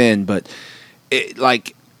Finn, but it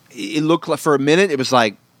looked like for a minute it was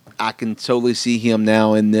like, I can totally see him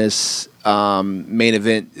now in this main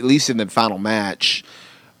event, at least in the final match.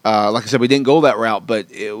 Like I said, we didn't go that route, but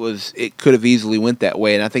it could have easily went that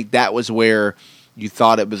way, and I think that was where you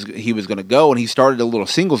thought he was going to go. And he started a little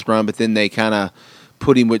singles run, but then they kind of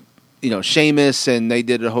put him with Sheamus, and they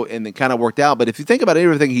did and it kind of worked out. But if you think about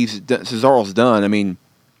everything Cesaro's done, I mean,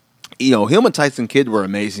 him and Tyson Kidd were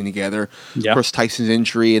amazing together. Yeah. Of course, Tyson's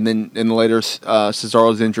injury, and then later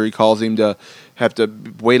Cesaro's injury calls him to have to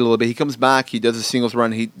wait a little bit. He comes back. He does a singles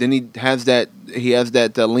run. He has that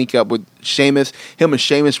link up with Sheamus. Him and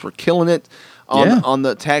Sheamus were killing it on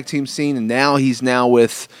the tag team scene, and now he's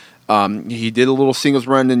with. He did a little singles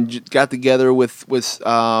run and got together with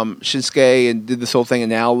Shinsuke and did this whole thing. And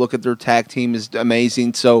now look at their tag team is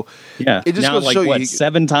amazing. So it just now goes to show you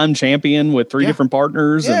 7-time champion with 3 different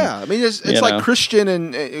partners. Yeah, I mean it's like Christian,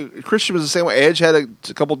 and Christian was the same way. Edge had a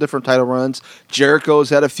couple different title runs. Jericho's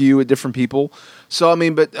had a few with different people. So I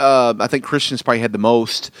mean, but I think Christian's probably had the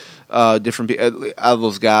most different out of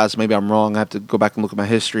those guys. Maybe I'm wrong. I have to go back and look at my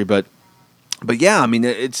history, but yeah, I mean,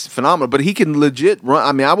 it's phenomenal. But he can legit run.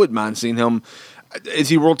 I mean, I wouldn't mind seeing him. Is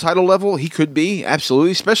he world title level? He could be,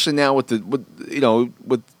 absolutely, especially now with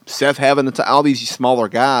Seth having all these smaller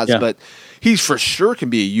guys. Yeah. But he's for sure can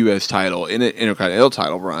be a U.S. title in an Intercontinental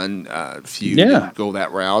title run if you go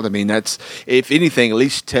that route. I mean, that's, if anything, at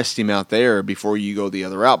least test him out there before you go the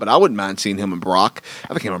other route. But I wouldn't mind seeing him and Brock. I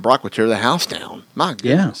think him and Brock would tear the house down. My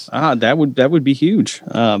goodness. Yeah, that would be huge.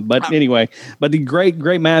 But anyway, the great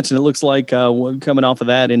match, and it looks like coming off of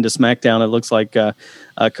that into SmackDown, it looks like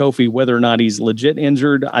Kofi, whether or not he's legit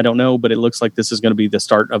injured, I don't know, but it looks like this is going to be the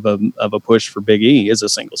start of a push for Big E as a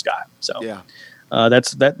singles guy. So yeah,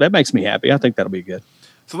 that makes me happy. I think that'll be good.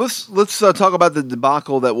 So let's talk about the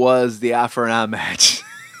debacle that was the eye for an eye match.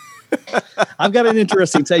 I've got an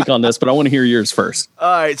interesting take on this, but I want to hear yours first. All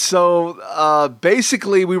right, so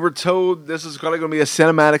basically we were told this is going to be a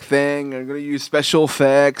cinematic thing. They're going to use special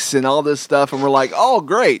effects and all this stuff, and we're like, oh,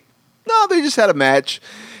 great. No, they just had a match.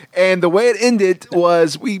 And the way it ended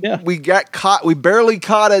was we got caught. We barely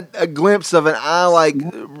caught a glimpse of an eye, like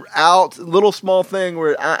out, little small thing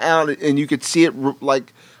where out, and you could see it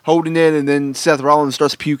like holding it. And then Seth Rollins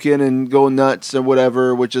starts puking and going nuts or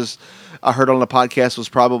whatever, which is, I heard on the podcast, was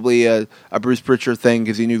probably a Bruce Pritchard thing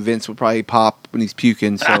because he knew Vince would probably pop when he's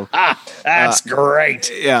puking. So that's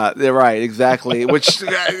great. Yeah, they're right, exactly. Which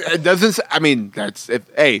doesn't. I mean, that's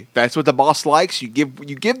what the boss likes. You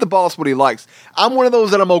give the boss what he likes. I'm one of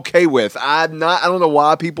those that I'm okay with. I'm not. I don't know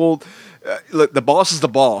why people. Look, the boss is the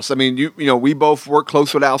boss. I mean, you know, we both work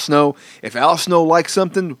close with Al Snow. If Al Snow likes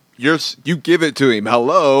something, you give it to him.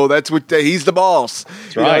 Hello, that's what he's the boss.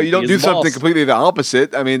 That's right. You don't do something completely the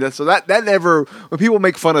opposite. I mean, that never. When people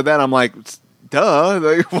make fun of that, I'm like, duh.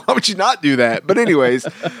 Like, why would you not do that? But anyways,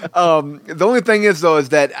 the only thing is though is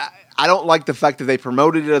that I don't like the fact that they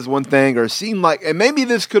promoted it as one thing, or seemed like, and maybe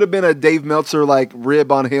this could have been a Dave Meltzer like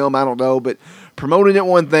rib on him. I don't know, but promoting it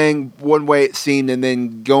one way it seemed, and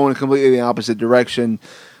then going completely the opposite direction.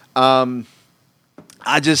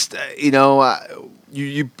 I just,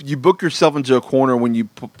 you book yourself into a corner when you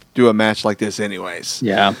do a match like this anyways.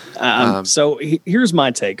 Yeah. So here's my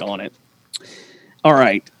take on it. All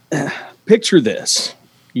right. Picture this.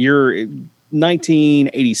 You're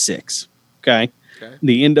 1986. Okay.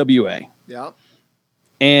 The NWA. Yeah.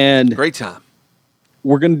 And great time.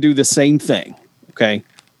 We're going to do the same thing. Okay.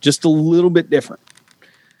 Just a little bit different.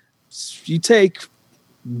 You take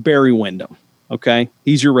Barry Windham. Okay.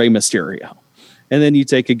 He's your Rey Mysterio. And then you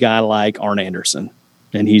take a guy like Arn Anderson,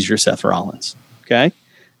 and he's your Seth Rollins. Okay?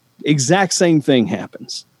 Exact same thing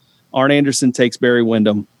happens. Arn Anderson takes Barry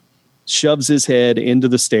Windham, shoves his head into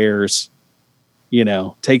the stairs,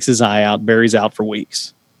 takes his eye out. Barry's out for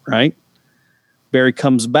weeks, right? Barry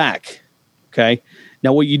comes back. Okay?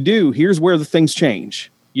 Now what you do, here's where the things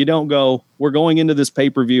change. You don't go, we're going into this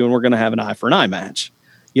pay-per-view and we're going to have an eye for an eye match.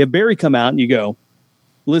 You have Barry come out and you go,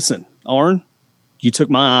 listen, Arn, you took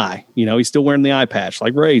my eye. He's still wearing the eye patch,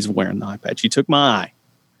 like Ray's wearing the eye patch. You took my eye.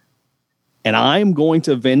 And I'm going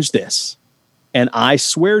to avenge this. And I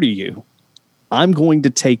swear to you, I'm going to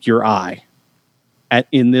take your eye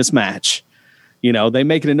in this match. They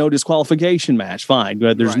make it a no disqualification match. Fine.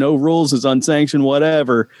 But there's no rules. It's unsanctioned,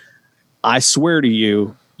 whatever. I swear to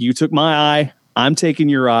you, you took my eye. I'm taking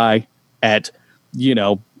your eye at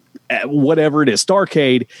whatever it is.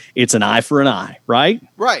 Starrcade, it's an eye for an eye, right?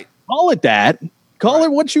 Right. Call it that. Call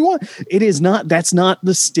it what you want. It is not. That's not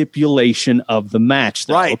the stipulation of the match,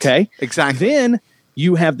 though, right? Okay, exactly. Then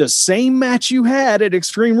you have the same match you had at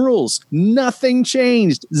Extreme Rules. Nothing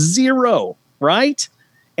changed. Zero. Right?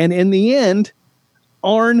 And in the end,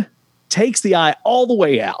 Arn takes the eye all the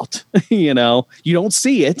way out. You don't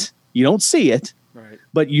see it. Right.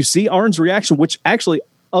 But you see Arn's reaction, which actually,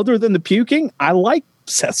 other than the puking, I like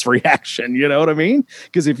Seth's reaction. You know what I mean?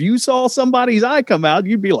 Because if you saw somebody's eye come out,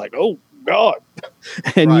 you'd be like, oh God.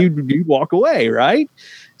 And you'd walk away, right?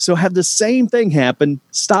 So have the same thing happen.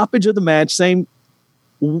 Stoppage of the match, same.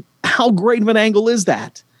 How great of an angle is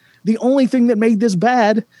that? The only thing that made this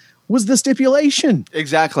bad was the stipulation.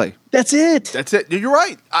 Exactly. That's it. You're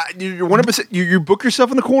right. You're 100%. You book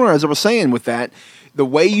yourself in the corner, as I was saying with that. The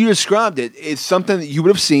way you described it is something that you would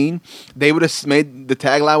have seen. They would have made the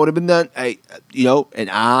tagline would have been done. Hey, an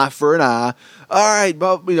eye for an eye. All right,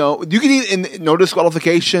 but you can in no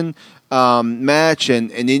disqualification match, and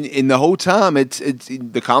in the whole time it's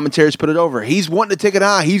the commentaries put it over. He's wanting to take an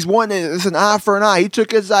eye. He's wanting it's an eye for an eye. He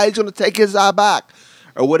took his eye. He's going to take his eye back,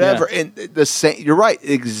 or whatever. Yeah. And the same. You're right.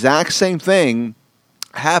 Exact same thing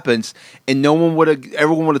happens, and everyone would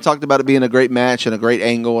have talked about it being a great match and a great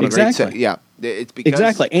angle and a great set. Yeah. It's because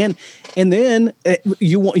exactly, and then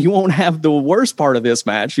you won't have the worst part of this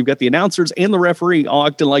match. You've got the announcers and the referee all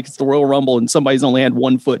acting like it's the Royal Rumble and somebody's only had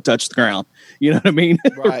 1 foot touch the ground. You know what I mean?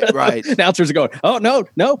 Right. Announcers are going, oh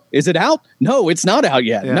no, is it out? No, it's not out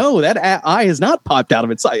yet. Yeah. No, that eye has not popped out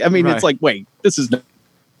of its eye. I mean, It's like, wait, this is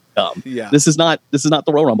Yeah. This is not the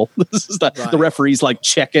Royal Rumble. This is not the referee's like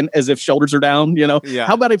checking as if shoulders are down. Yeah.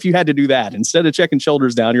 How about if you had to do that instead of checking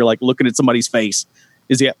shoulders down, you're like looking at somebody's face.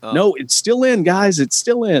 No, it's still in, guys. It's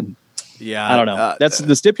still in. Yeah, I don't know. That's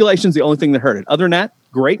the stipulation's the only thing that hurt it. Other than that,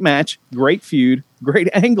 great match, great feud, great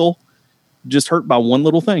angle. Just hurt by one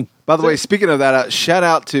little thing. By the way, speaking of that, shout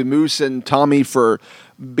out to Moose and Tommy for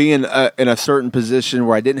being in a certain position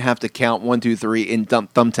where I didn't have to count 1, 2, 3 in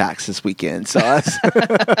thumbtacks this weekend. So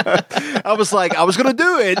I was like, I was going to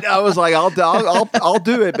do it. I was like, I'll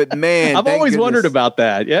do it. But man, I've always wondered about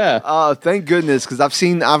that. Yeah. Thank goodness, because I've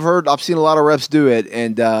seen a lot of refs do it,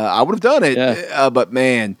 and I would have done it. Yeah. But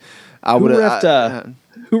man, I would have.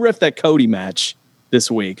 Who reffed that Cody match this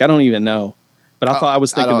week? I don't even know. But I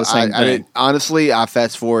was thinking the same thing. Honestly, I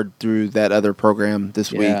fast forward through that other program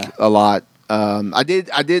this week a lot. I did.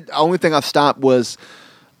 The only thing I stopped was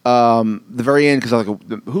the very end because I was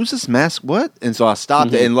like, "Who's this mask? What?" And so I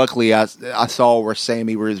stopped it, and luckily I saw where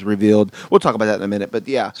Sammy was revealed. We'll talk about that in a minute, but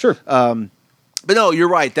yeah, sure. But no, you're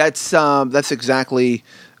right. That's exactly.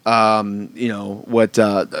 What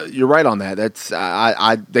you're right on that. That's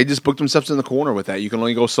they just booked themselves in the corner with that. You can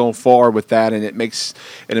only go so far with that, and it makes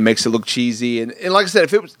it look cheesy. And like I said,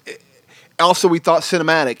 if it was also we thought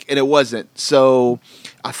cinematic, and it wasn't. So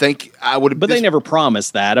I think I would have. But they never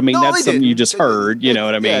promised that. I mean, that's something you just heard. You know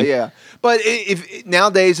what I mean? Yeah. But if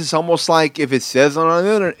nowadays it's almost like if it says on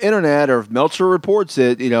the internet or if Meltzer reports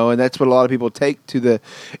it, and that's what a lot of people take to the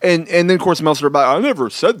and then of course Meltzer about I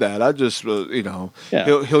never said that. I just he'll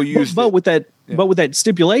use but with that. Yeah. But with that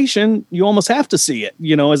stipulation, you almost have to see it,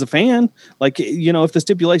 as a fan. Like, if the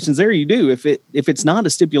stipulation's there, you do. If it's not a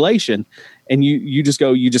stipulation, and you just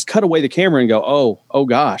cut away the camera and go, oh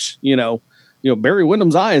gosh, Barry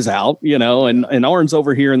Windham's eye is out, and Arn's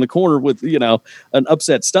over here in the corner with, an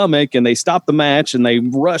upset stomach, and they stop the match and they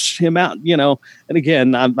rush him out, And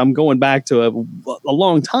again, I'm going back to a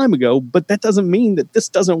long time ago, but that doesn't mean that this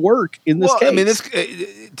doesn't work in this case. I mean,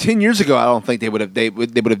 10 years ago, I don't think they would have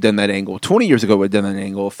done that angle. 20 years ago, would have done that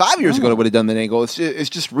angle. 5 years ago, they would have done that angle. It's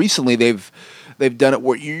just recently they've done it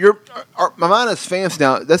where my mind as fans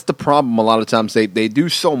now. That's the problem. A lot of times they do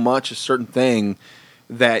so much a certain thing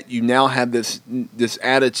that you now have this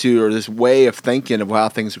attitude or this way of thinking of how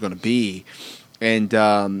things are going to be, and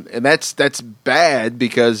that's bad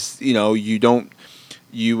because you don't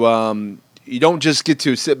just get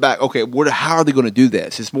to sit back. Okay, how are they going to do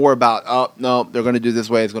this? It's more about no, they're going to do this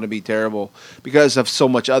way. It's going to be terrible because of so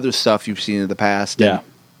much other stuff you've seen in the past. Yeah,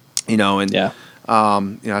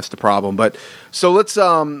 that's the problem. But so let's.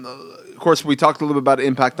 Of course, we talked a little bit about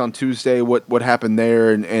Impact on Tuesday. What happened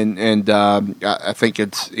there, and I think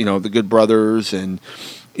it's the Good Brothers and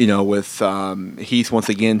with Heath once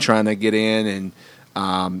again trying to get in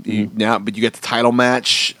but you get the title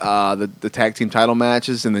match, the tag team title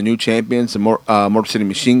matches, and the new champions, the Motor City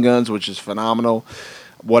Machine Guns, which is phenomenal.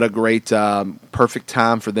 What a great, perfect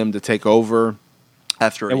time for them to take over.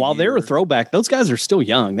 And while they're a throwback, those guys are still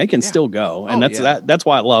young. They can still go, and that's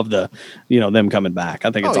why I love them coming back. I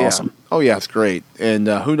think it's awesome. Oh yeah, it's great. And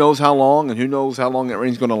who knows how long that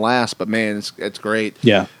reign's going to last? But man, it's great.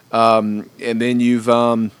 Yeah. And then you've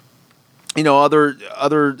other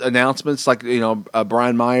announcements like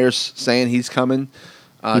Brian Myers saying he's coming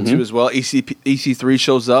too as well. EC3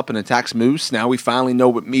 shows up and attacks Moose. Now we finally know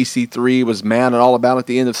what EC3 was mad and all about at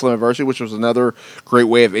the end of Slammiversary, which was another great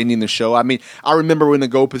way of ending the show. I mean, I remember in the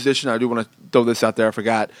go position. I do want to throw this out there. I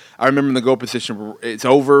forgot. I remember in the go position. It's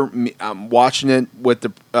over. I'm watching it with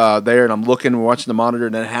the there, and I'm looking. We're watching the monitor,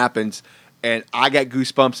 and then it happens, and I got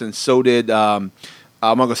goosebumps, and so did. I'm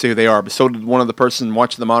not gonna say who they are, but so did one of the person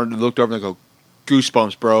watching the monitor. Looked over and they go,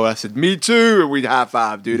 "Goosebumps, bro." I said, "Me too." And we'd high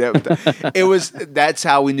five, dude. That's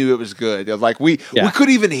how we knew it was good. It was like we couldn't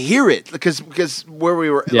even hear it because where we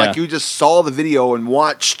were, like you just saw the video and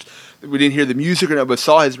watched. We didn't hear the music or not, but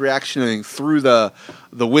saw his reaction through the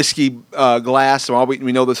whiskey glass. So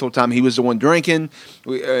we know this whole time he was the one drinking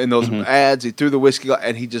in those ads. He threw the whiskey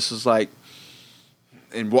and he just was like,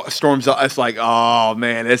 and storms up. It's like, oh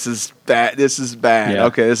man, this is bad. This is bad. Yeah.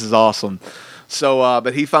 Okay, this is awesome. So,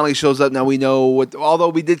 but he finally shows up. Now we know what. Although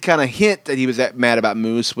we did kind of hint that he was mad about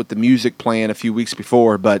Moose with the music playing a few weeks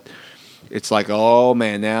before, but it's like, oh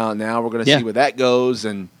man, now we're gonna see where that goes,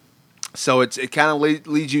 and so it kind of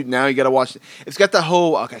leads you. Now you got to watch. It's got the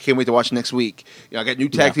whole. Okay, I can't wait to watch next week. I got new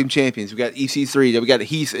tag team champions. We got EC3. We got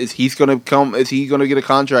Heath. Is Heath going to come? Is he going to get a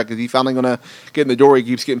contract? Is he finally going to get in the door? He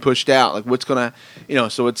keeps getting pushed out. Like what's going to,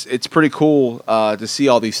 So it's pretty cool to see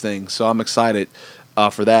all these things. So I'm excited.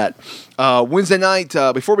 for that. Wednesday night,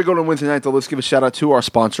 before we go to Wednesday night, though, let's give a shout out to our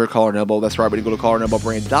sponsor, Collar and Elbow. That's right, when you go to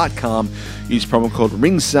collarandelbowbrand.com, use promo code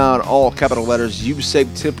Ringside, all capital letters, you save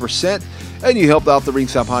 10%, and you helped out the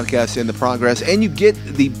Ringside Podcast in the progress, and you get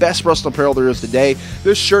the best wrestling apparel there is today.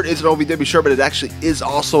 This shirt is an OVW shirt, but it actually is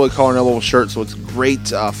also a Collar and Elbow shirt, so it's great,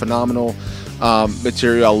 phenomenal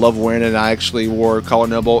material. I love wearing it. I actually wore Collar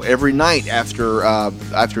and Elbow every night after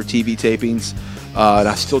TV tapings, and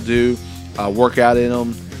I still do. Work out in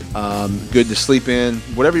them, good to sleep in.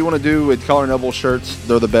 Whatever you want to do with collar and elbow shirts,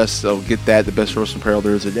 they're the best. So get that, the best wrestling apparel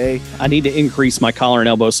there is today. I need to increase my collar and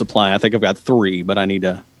elbow supply. I think I've got 3, but I need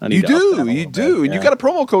to. You do, and you got a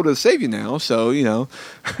promo code to save you now. So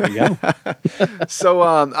There you go. So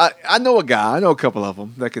I know a guy. I know a couple of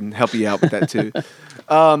them that can help you out with that too.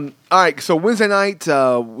 All right. So Wednesday night,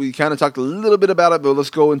 we kind of talked a little bit about it, but let's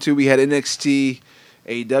go into. We had NXT.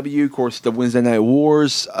 AEW, of course, the Wednesday Night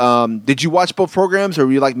Wars. Did you watch both programs, or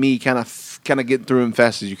were you like me, kind of getting through them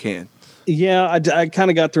fast as you can? Yeah, I kind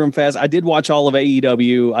of got through them fast. I did watch all of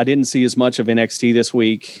AEW. I didn't see as much of NXT this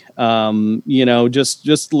week.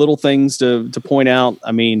 Just little things to point out.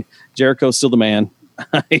 I mean, Jericho's still the man.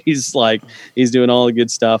 He's doing all the good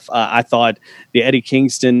stuff. I thought the Eddie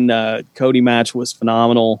Kingston Cody match was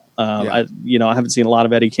phenomenal. I haven't seen a lot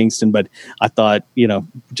of Eddie Kingston, but I thought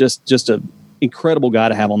just a incredible guy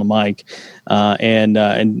to have on the mic, and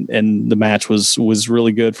the match was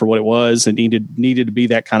really good for what it was. It needed to be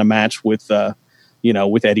that kind of match with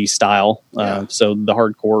Eddie's style. So the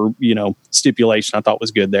hardcore stipulation I thought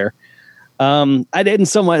was good there. I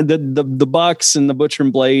didn't the Bucks and the Butcher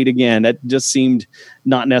and Blade again. That just seemed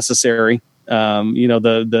not necessary.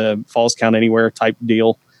 The Falls Count Anywhere type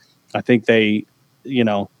deal. I think they.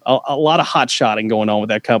 A lot of hot shotting going on with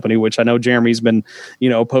that company, which I know Jeremy's been,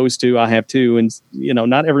 opposed to. I have too. And,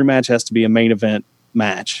 not every match has to be a main event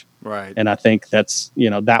match. Right. And I think that's,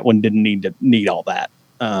 that one didn't need all that.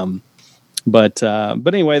 But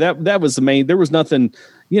anyway, that was the main, there was nothing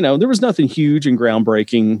huge and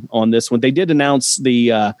groundbreaking on this one. They did announce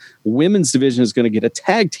the women's division is going to get a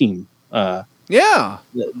tag team, a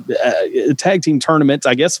tag team tournament,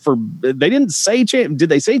 I guess. They didn't say did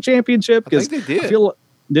they say championship? I think they did.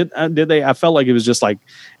 Did they? I felt like it was just like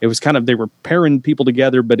it was kind of they were pairing people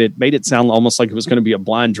together, but it made it sound almost like it was going to be a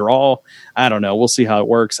blind draw. I don't know. We'll see how it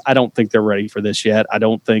works. I don't think they're ready for this yet. I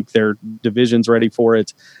don't think their division's ready for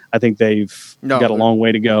it. I think they've got a long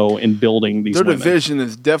way to go in building these. Their women. division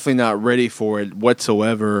is definitely not ready for it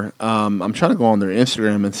whatsoever. I'm trying to go on their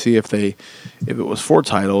Instagram and see if it was 4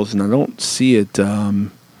 titles, and I don't see it.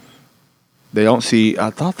 They don't see. I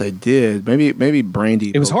thought they did. Maybe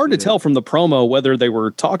Brandy. It was hard to tell from the promo whether they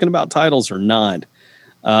were talking about titles or not.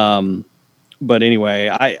 But anyway,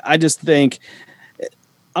 I just think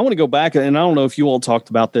I want to go back, and I don't know if you all talked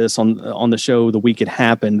about this on the show the week it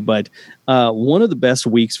happened, but one of the best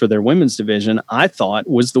weeks for their women's division, I thought,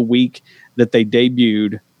 was the week that they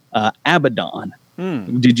debuted Abaddon.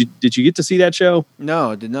 Did you get to see that show?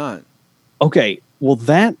 No, I did not. Okay. Well,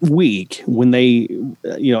 that week when they,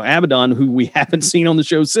 Abaddon, who we haven't seen on the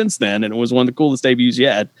show since then, and it was one of the coolest debuts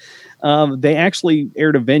yet, they actually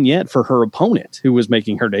aired a vignette for her opponent who was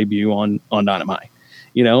making her debut on Dynamite,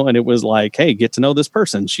 and it was like, hey, get to know this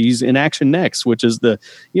person. She's in action next, which is the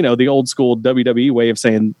old school WWE way of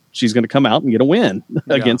saying she's going to come out and get a win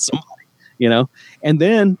against somebody, and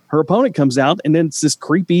then her opponent comes out and then it's this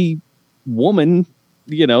creepy woman,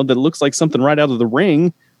 that looks like something right out of The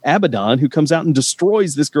Ring, Abaddon, who comes out and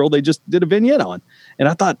destroys this girl they just did a vignette on. And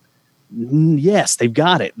I thought, yes, they've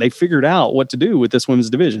got it. They figured out what to do with this women's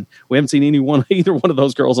division. We haven't seen either one of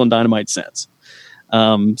those girls on Dynamite since.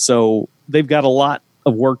 So they've got a lot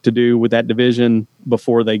of work to do with that division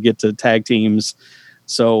before they get to tag teams.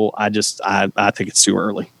 So I think it's too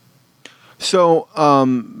early. So,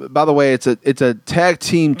 by the way, it's a tag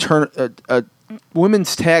team a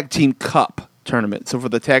women's tag team cup tournament. So for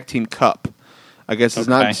the tag team cup, I guess it's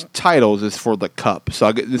not titles; it's for the cup.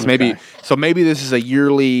 So maybe this is a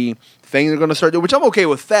yearly thing they're going to start doing, which I'm okay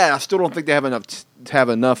with that. I still don't think they have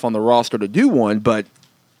enough on the roster to do one, but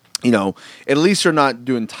at least they're not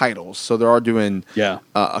doing titles, so they are doing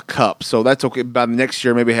a cup. So that's okay. By the next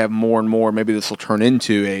year, maybe have more and more. Maybe this will turn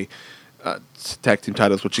into a tag team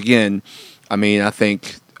titles. Which again, I mean, I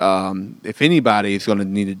think if anybody is going to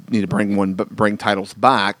need to bring titles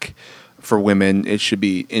back for women, it should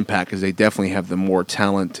be Impact, because they definitely have the more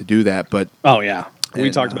talent to do that. But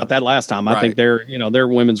we talked about that last time. I think their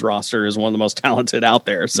women's roster is one of the most talented out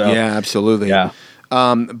there. So yeah, absolutely. Yeah.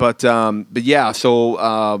 But yeah.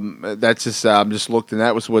 So that's just I'm just looked, and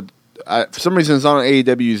that was what for some reason it's on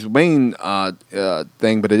AEW's main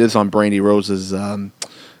thing, but it is on Brandy Rose's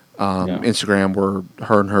Instagram were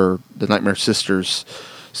her and the Nightmare Sisters.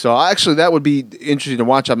 So actually, that would be interesting to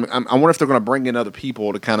watch. I wonder if they're going to bring in other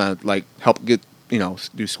people to kind of like help get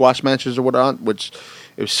do squash matches or whatnot. Which,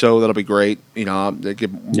 if so, that'll be great. They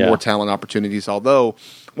give more talent opportunities. Although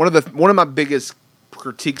one of my biggest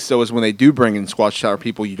critiques though is when they do bring in squash tower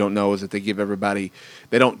people you don't know is that they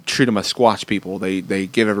don't treat them as squash people. They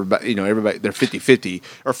give everybody everybody they're 50-50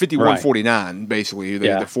 or 51-49 basically.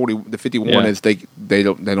 The 51 is they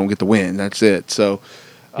don't get the win. That's it. So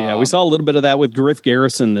we saw a little bit of that with Griff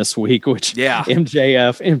Garrison this week, which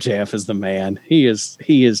MJF is the man. He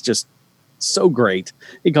is just so great.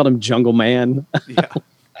 He called him Jungle Man. Yeah.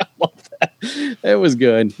 I love that. It was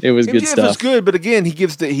good. It was good stuff. It was good, but again,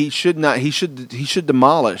 he should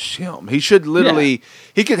demolish him. He should literally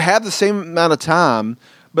he could have the same amount of time,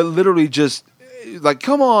 but literally just like,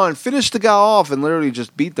 come on, finish the guy off and literally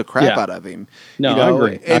just beat the crap out of him. No, I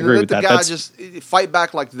agree. And I agree let with the that. guy just fight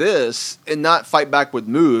back like this and not fight back with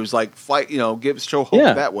moves. Like show hope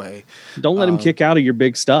that way. Don't let him kick out of your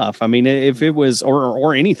big stuff. I mean, if it was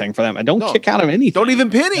or anything for them, don't kick out of anything. Don't even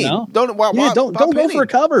pin him. Don't go for a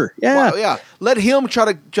cover. Yeah, yeah. Let him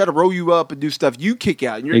try to roll you up and do stuff. You kick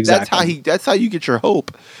out. And that's how you get your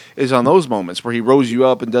hope is on those moments where he rolls you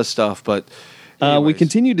up and does stuff. But we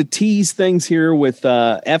continue to tease things here with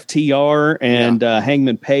FTR and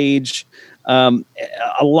Hangman Page. A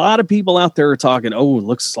lot of people out there are talking, it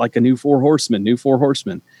looks like a new Four Horsemen.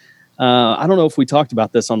 I don't know if we talked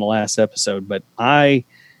about this on the last episode, but I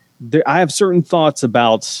have certain thoughts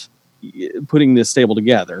about putting this stable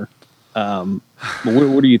together. What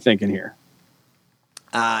are you thinking here?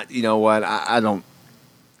 You know what? I'm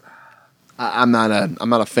not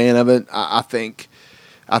a fan of it. I think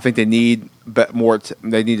they need more.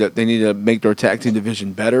 They need to make their tag team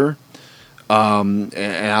division better. And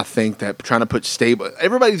I think that trying to put stable,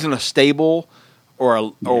 everybody's in a stable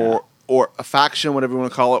or a faction, whatever you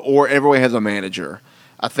want to call it, or everybody has a manager.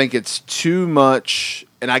 I think it's too much,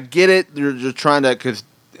 and I get it. They're just trying to, because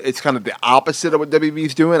it's kind of the opposite of what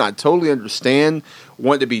WWE's doing. I totally understand,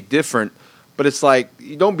 want to be different, but it's like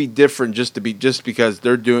you don't be different just because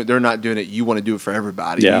they're not doing it. You want to do it for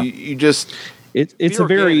everybody. Yeah. You just it's a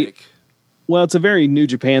very New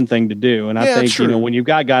Japan thing to do, and I think when you've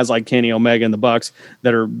got guys like Kenny Omega and the Bucks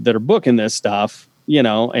that are booking this stuff,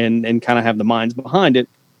 and kind of have the minds behind it,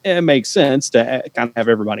 it makes sense to kind of have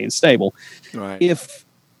everybody in stable. Right.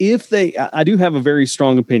 If they, I do have a very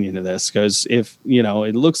strong opinion of this, because if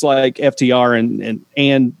it looks like FTR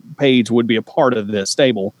and Page would be a part of this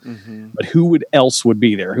stable, but who else would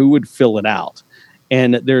be there? Who would fill it out?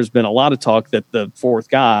 And there's been a lot of talk that the fourth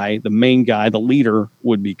guy, the main guy, the leader,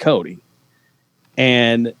 would be Cody.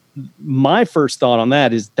 And my first thought on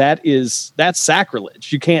that is that's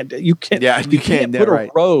sacrilege. You can't put a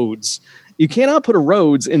Rhodes. You cannot put a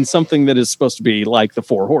Rhodes in something that is supposed to be like the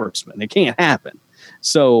Four Horsemen. It can't happen.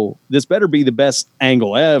 So this better be the best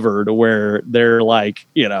angle ever, to where they're like,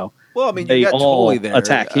 Well, I mean, they you got all Tully there.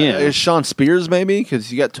 Attack him. Is Sean Spears maybe?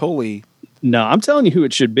 Because you got Tully. No, I'm telling you who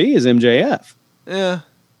it should be is MJF. Yeah.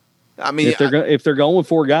 I mean, if they're going with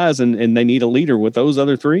four guys and they need a leader with those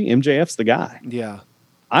other three, MJF's the guy. Yeah,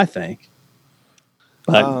 I think.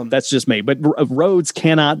 But that's just me. But Rhodes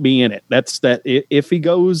cannot be in it. If he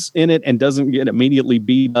goes in it and doesn't get immediately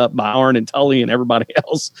beat up by Arn and Tully and everybody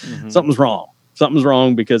else, something's wrong. Something's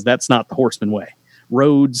wrong, because that's not the Horseman way.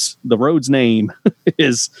 Rhodes, the Rhodes name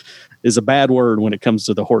is a bad word when it comes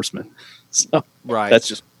to the Horseman. So that's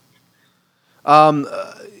just.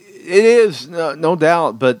 It is no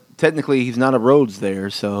doubt, but technically he's not a Rhodes there,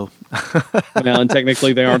 so. And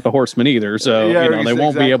technically they aren't the Horsemen either, so they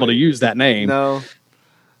won't be able to use that name. No.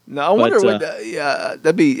 I wonder what.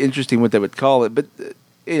 That'd be interesting what they would call it, but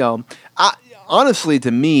honestly, to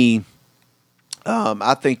me,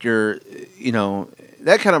 I think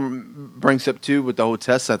that kind of brings up too with the whole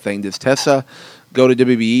Tessa thing. Does Tessa go to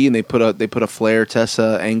WWE and they put a Flair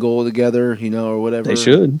Tessa angle together, or whatever? They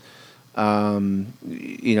should. I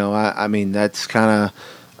mean, that's kind of,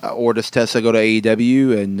 or does Tessa go to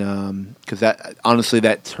AEW? And because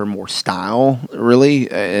that's her more style, really.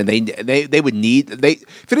 And they would need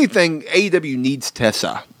if anything, AEW needs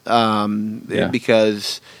Tessa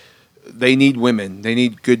because they need women, they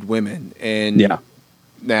need good women, and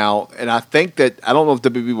now, and I think that I don't know if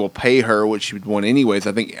WWE will pay her what she would want anyways.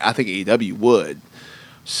 I think AEW would.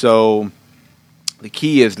 So the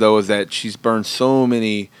key is that she's burned so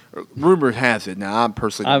many. Rumor has it. Now, I'm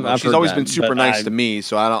personally, she's always been super nice to me,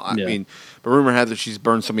 so I don't. I mean, but rumor has it she's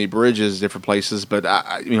burned so many bridges, different places. But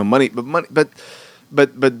money. But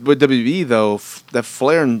But with WWE though, the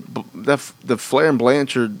Flair and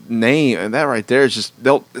Blanchard name and that right there is just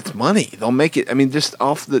it's money. They'll make it. I mean, just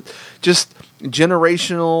off just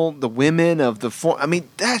generational, the women of the I mean,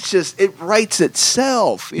 that's just, it writes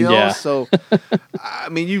itself, you know. Yeah. So I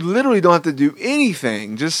mean, you literally don't have to do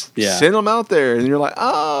anything. Just send them out there, and you're like,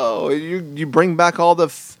 oh, you bring back all the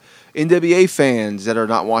NWA fans that are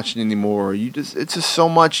not watching anymore. It's just so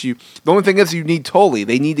much. The only thing is you need Tully.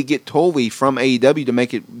 They need to get Tully from AEW to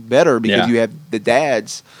make it better because you have the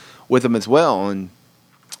dads with them as well, and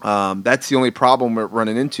that's the only problem we're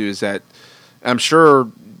running into is that I'm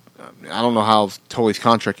sure. I don't know how Tully's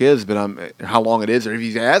contract is, but how long it is, or if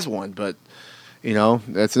he has one. But you know,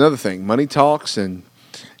 that's another thing. Money talks, and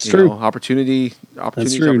it's true. Opportunity.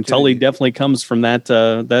 That's true. And Tully definitely comes from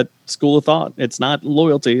that school of thought. It's not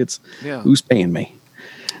loyalty; it's who's paying me.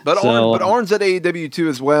 But Arn's at AEW too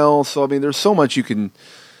as well. So I mean, there's so much you can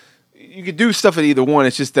do stuff at either one.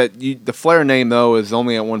 It's just that the Flair name though is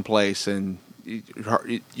only at one place, and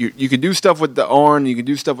you can do stuff with the Arn, you can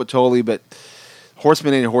do stuff with Tully, but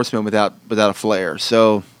Horseman ain't a Horseman without a Flair.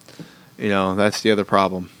 So, you know, that's the other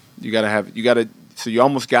problem. So you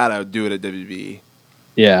almost gotta do it at WWE.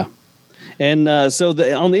 Yeah. And so on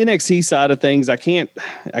the NXT side of things, I can't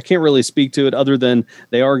really speak to it other than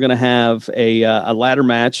they are going to have a ladder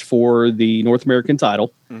match for the North American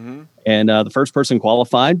title. Mm-hmm. And the first person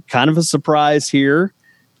qualified, kind of a surprise here,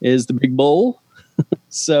 is the Big Bull.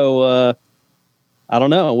 So I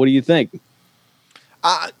don't know. What do you think?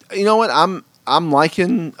 You know what? I'm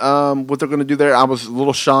liking what they're going to do there. I was a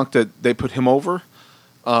little shocked that they put him over,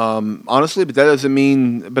 honestly, but that doesn't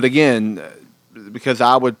mean. But again, because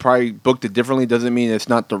I would probably booked it differently, doesn't mean it's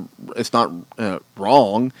not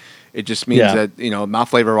wrong. It just means that my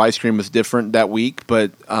flavor of ice cream was different that week.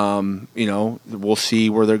 But we'll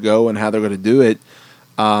see where they go and how they're going to do it.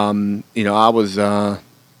 I was.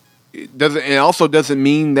 It also doesn't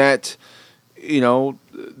mean that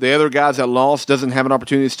the other guys that lost doesn't have an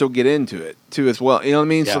opportunity to still get into it too as well. You know what I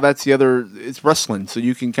mean? Yeah. So that's the other. It's wrestling, so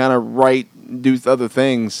you can kind of do other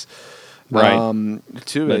things, right?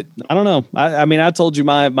 It. I don't know. I mean, I told you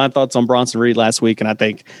my thoughts on Bronson Reed last week, and I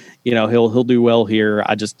think he'll do well here.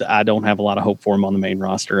 I don't have a lot of hope for him on the main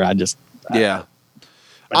roster. I just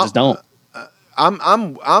don't.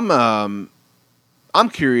 I'm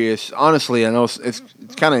curious, honestly. I know it's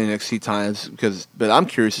kind of NXT times but I'm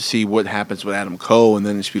curious to see what happens with Adam Cole and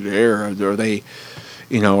then Undisputed Era.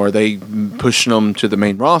 Are they pushing them to the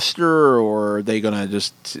main roster, or are they going to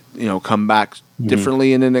just come back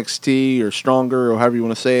differently in NXT or stronger, or however you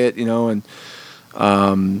want to say it?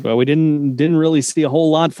 Well, we didn't really see a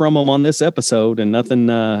whole lot from him on this episode, and nothing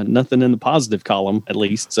in the positive column, at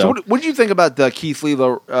least. So what did you think about Keith Lee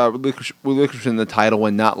relinquishing the title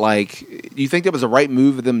and not do you think that was the right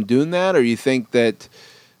move of them doing that, or you think that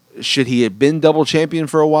should he have been double champion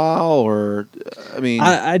for a while, or I mean,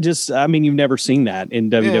 you've never seen that in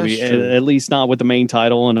WWE, at least not with the main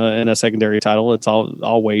title and a secondary title. It's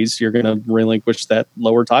always you're going to relinquish that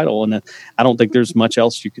lower title, and I don't think there's much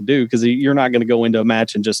else you can do because you're not going to go into a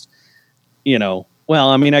match and just Well,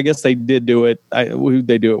 I mean, I guess they did do it. Who'd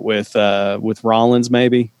they do it with Rollins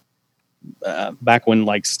maybe back when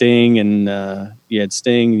Sting and you had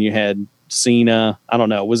Sting and you had Cena. I don't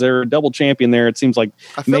know. Was there a double champion there? It seems like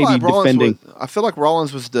maybe defending. I feel like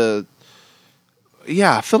Rollins was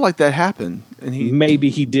I feel like that happened, and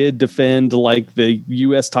he did defend the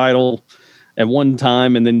U.S. title at one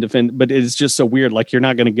time and then defend. But it's just so weird. You're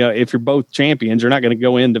not going to go if you're both champions. You're not going to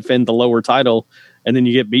go in defend the lower title and then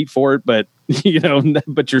you get beat for it. But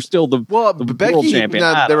but you're still the Becky, world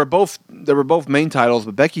champion. They were both main titles,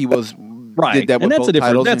 but Becky was. Right, did that with and that's both a different.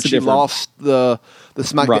 titles, That's and a different. She lost the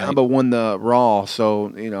SmackDown, but won the Raw. So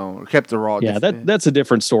kept the Raw. Yeah, that's a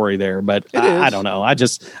different story there. But I don't know. I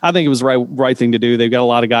think it was the right thing to do. They've got a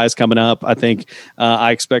lot of guys coming up. I think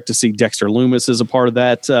I expect to see Dexter Lumis as a part of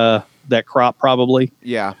that crop probably.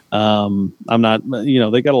 Yeah. I'm not.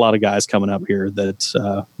 They got a lot of guys coming up here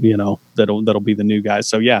that that'll be the new guys.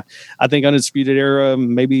 So yeah, I think Undisputed Era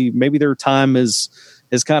maybe their time has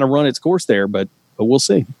kind of run its course there, but we'll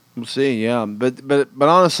see. We'll see, yeah. But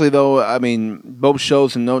honestly, though, I mean, both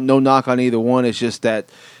shows, and no knock on either one. It's just that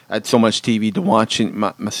I had so much TV to watch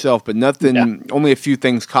myself, but nothing. Yeah. Only a few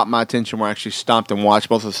things caught my attention where I actually stopped and watched.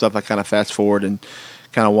 Most of the stuff I kind of fast forward and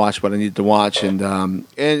kind of watch what I needed to watch. And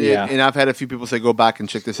I've had a few people say go back and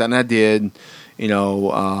check this out, and I did.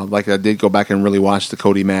 I did go back and really watch the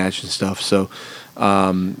Cody match and stuff. So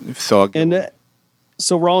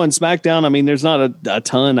So Raw and SmackDown, I mean, there's not a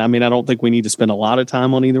ton. I mean, I don't think we need to spend a lot of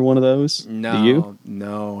time on either one of those. No, do you?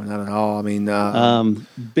 No, not at all. I mean,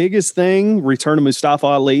 biggest thing, return of Mustafa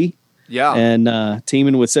Ali. Yeah. And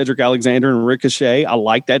teaming with Cedric Alexander and Ricochet. I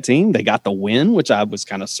like that team. They got the win, which I was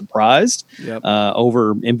kind of surprised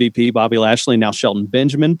over MVP Bobby Lashley. Now Shelton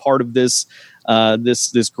Benjamin, part of this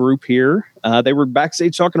this group here. They were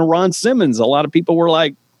backstage talking to Ron Simmons. A lot of people were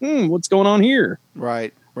like, what's going on here?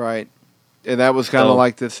 Right. And that was kind of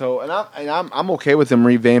like this. So, and I'm okay with them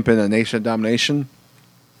revamping the Nation of Domination.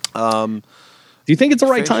 Do you think it's the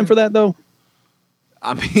right time for that, though?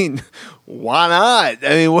 I mean, why not?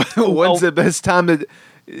 I mean, when's the best time to,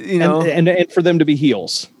 and for them to be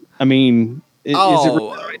heels? I mean, is it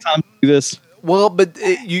really the right time to do this? Well, but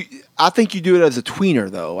I think you do it as a tweener,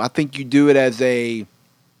 though. I think you do it as you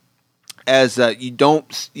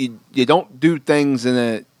don't do things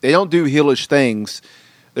they don't do heelish things.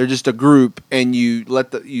 They're just a group, and you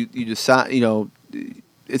let you decide.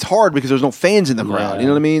 It's hard because there's no fans in the crowd. You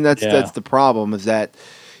know what I mean? That's the problem. Is that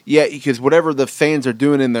because whatever the fans are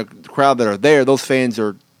doing in the crowd that are there, those fans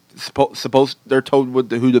are supposed they're told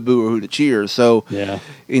who to boo or who to cheer. So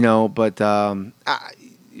but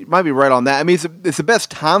you might be right on that. I mean, it's the best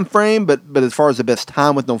time frame, but as far as the best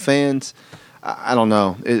time with no fans, I don't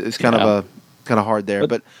know. It's kind of hard there.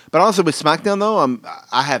 But honestly, with SmackDown though,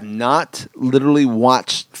 I have not literally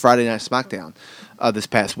watched Friday Night SmackDown this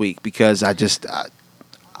past week because it's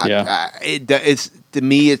to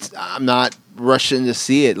me I'm not rushing to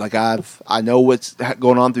see it. Like I know what's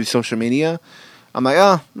going on through social media. I'm like,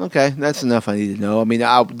 oh, okay, that's enough I need to know. I mean,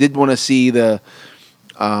 I did want to see the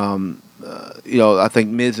I think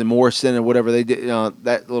Miz and Morrison or whatever they did,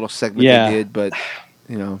 that little segment they did, but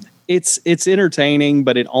it's entertaining,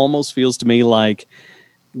 but it almost feels to me like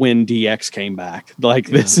when DX came back. Like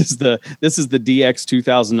this is the DX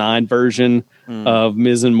 2009 version of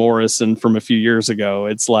Miz and Morrison from a few years ago.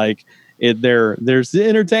 It's like there's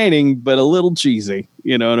entertaining, but a little cheesy.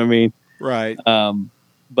 You know what I mean? Right.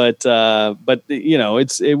 But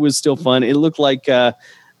it was still fun. It looked like I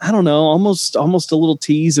don't know, almost a little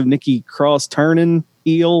tease of Nikki Cross turning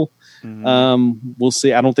heel. Mm-hmm. We'll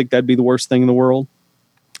see. I don't think that'd be the worst thing in the world.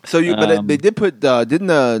 So but they did put didn't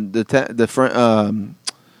the front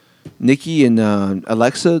Nikki and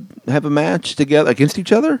Alexa have a match together against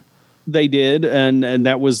each other? They did, and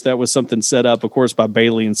that was something set up, of course, by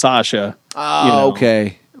Bayley and Sasha. Oh,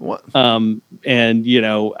 okay. What? And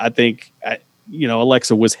I think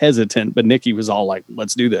Alexa was hesitant, but Nikki was all like,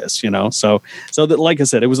 "Let's do this," So that, like I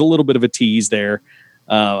said, it was a little bit of a tease there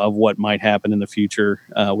of what might happen in the future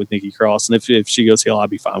with Nikki Cross, and if she goes heel, I'll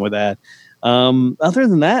be fine with that. Other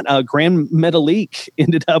than that, Grand Metalik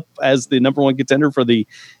ended up as the number one contender for the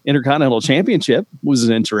Intercontinental Championship. Was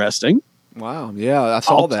interesting. Wow. Yeah, I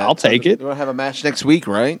saw that. I'll take it. We're going to have a match next week,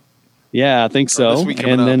 right? Yeah, I think so. This week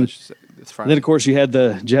coming and up, then, of course, you had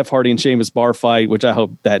the Jeff Hardy and Sheamus bar fight, which I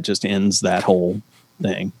hope that just ends that whole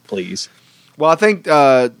thing, please. Well, I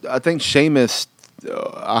think Sheamus,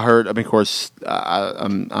 I heard, I mean, of course,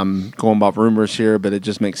 I'm going by rumors here, but it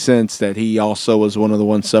just makes sense that he also was one of the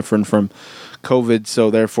ones suffering from COVID,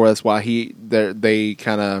 so therefore that's why they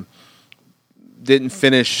kind of didn't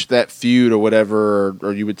finish that feud or whatever,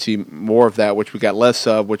 or you would see more of that, which we got less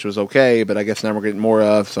of, which was okay, but I guess now we're getting more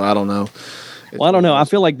of, so I don't know. Well, I don't know. I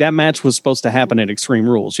feel like that match was supposed to happen at Extreme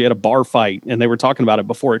Rules. You had a bar fight, and they were talking about it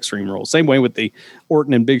before Extreme Rules. Same way with the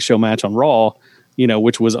Orton and Big Show match on Raw,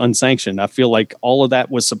 which was unsanctioned. I feel like all of that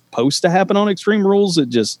was supposed to happen on Extreme Rules. It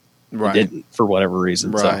just didn't for whatever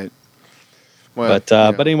reason. Right. So. Well,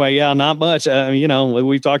 but anyway, not much.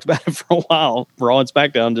 We've talked about it for a while. Raw and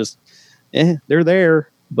SmackDown just, they're there,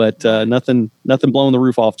 but nothing blowing the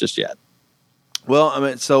roof off just yet. Well, I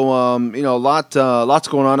mean, so lots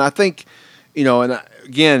going on. I think, and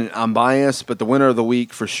again, I'm biased, but the winner of the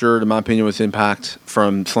week for sure, in my opinion, was Impact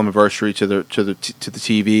from Slammiversary to the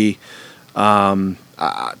TV. I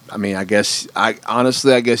mean, I guess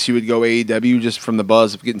you would go AEW just from the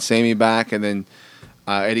buzz of getting Sammy back, and then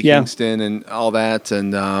Eddie Kingston and all that,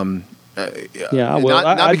 and I'd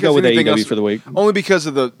go with AEW else, for the week. Only because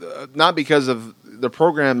of not because of the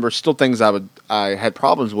program. There's still things I had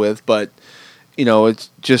problems with, but it's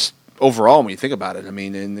just overall when you think about it. I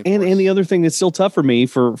mean, and the other thing that's still tough for me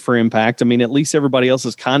for Impact. I mean, at least everybody else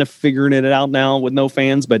is kind of figuring it out now with no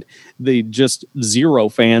fans, but the just zero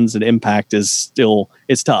fans at Impact it's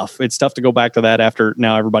tough. It's tough to go back to that after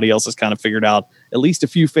now everybody else has kind of figured out at least a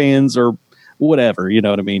few fans or whatever, you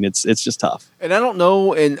know what I mean? It's just tough. And I don't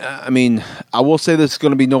know, and I mean, I will say there's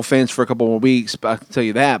going to be no fans for a couple more weeks, but I can tell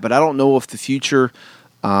you that. But I don't know if the future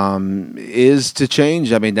is to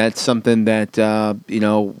change. I mean, that's something that,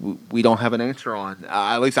 we don't have an answer on.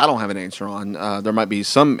 At least I don't have an answer on. There might be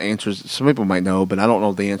some answers. Some people might know, but I don't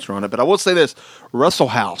know the answer on it. But I will say this. Russell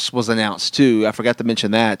House was announced, too. I forgot to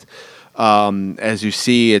mention that. As you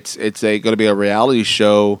see, it's going to be a reality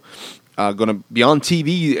show, going to be on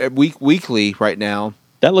TV weekly right now.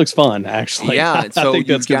 That looks fun, actually. Yeah, so I think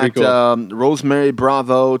that's you've going to got be cool. Rosemary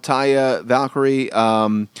Bravo, Taya Valkyrie.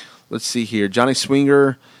 Let's see here, Johnny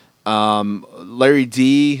Swinger, Larry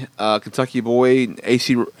D, Kentucky Boy,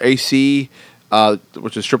 AC,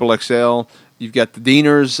 which is Triple XL. You've got the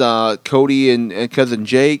Deaners, Cody and cousin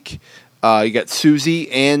Jake. You got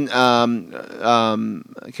Susie and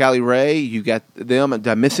Callie Ray. You got them. Did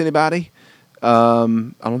I miss anybody? I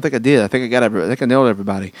don't think I did. I think I nailed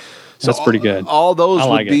everybody. So that's pretty good. All those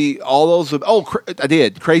I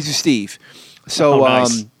did. Crazy Steve. So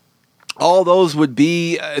nice. all those would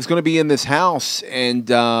be. It's going to be in this house and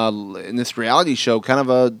in this reality show, kind of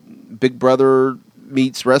a Big Brother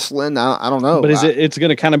meets wrestling. I don't know. But it's going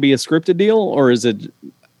to kind of be a scripted deal, or is it?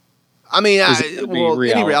 I mean,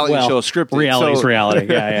 reality? Any reality show is scripted. Reality's reality.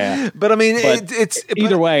 Yeah. But I mean, it's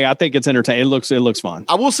either way. I think it's entertaining. It looks fun.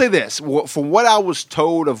 I will say this: from what I was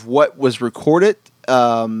told of what was recorded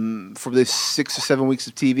for this 6 or 7 weeks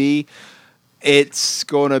of TV, it's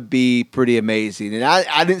going to be pretty amazing. And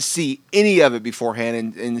I didn't see any of it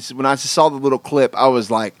beforehand. And when I just saw the little clip, I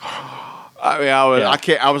was like, I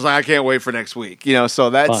can't wait for next week. So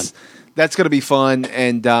that's. Fun. That's going to be fun,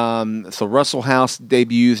 and so Russell House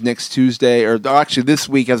debuts next Tuesday, or actually this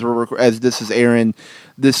week as this is airing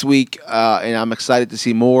this week, and I'm excited to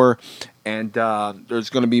see more. And there's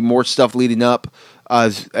going to be more stuff leading up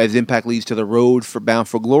as Impact leads to the road for Bound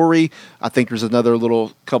for Glory. I think there's another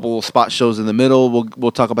couple of spot shows in the middle.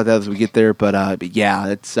 We'll talk about that as we get there, but yeah,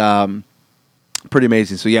 it's pretty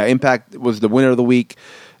amazing. So yeah, Impact was the winner of the week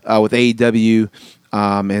with AEW.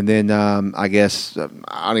 And then I guess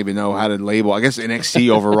I don't even know how to label. I guess NXT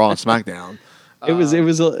over Raw and SmackDown. It was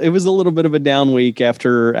a little bit of a down week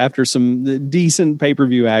after some decent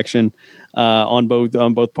pay-per-view action on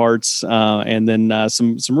both parts, and then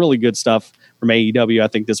some really good stuff from AEW. I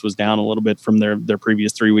think this was down a little bit from their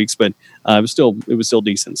previous 3 weeks, but it was still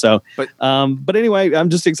decent. So, but anyway, I'm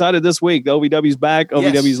just excited this week. The OVW's back.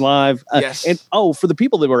 OVW's live. Yes. And for the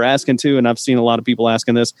people that were asking too, and I've seen a lot of people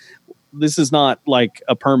asking this. This is not like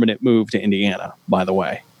a permanent move to Indiana, by the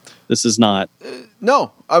way. This is not.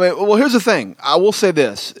 No. I mean, well, here's the thing. I will say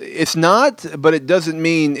this. It's not, but it doesn't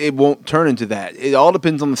mean it won't turn into that. It all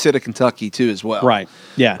depends on the state of Kentucky, too, as well. Right.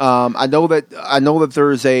 Yeah. I know that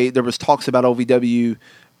there was talks about OVW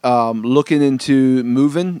looking into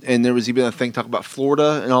moving, and there was even a thing talking about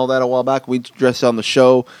Florida and all that a while back. We addressed it on the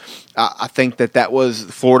show. I think that was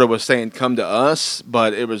Florida was saying come to us,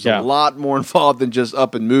 but it was a lot more involved than just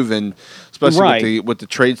up and moving, especially with the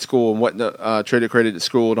trade school and what trade accredited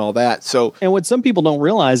school and all that. So, and what some people don't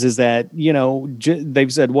realize is that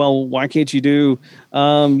they've said, well, why can't you do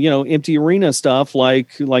empty arena stuff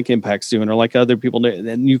like Impact's doing or like other people do?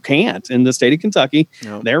 And you can't in the state of Kentucky.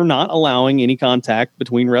 No. They're not allowing any contact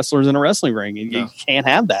between wrestlers in a wrestling ring. You can't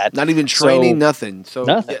have that. Not even training, nothing. So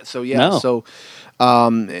nothing. So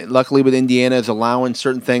luckily, with Indiana, is allowing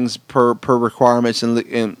certain things per requirements and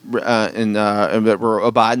that we're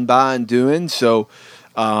abiding by and doing. So,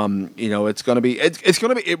 it's going to be.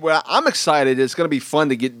 I'm excited. It's going to be fun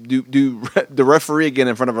to do the referee again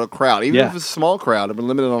in front of a crowd, even if it's a small crowd. I've been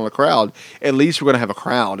limited on a crowd. At least we're going to have a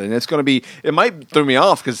crowd, and it's going to be. It might throw me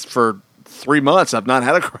off because for 3 months I've not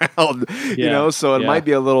had a crowd, so it might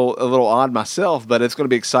be a little odd myself, but it's going to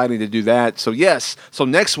be exciting to do that. So yes, so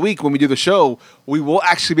next week when we do the show, we will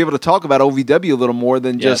actually be able to talk about OVW a little more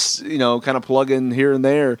than just kind of plug in here and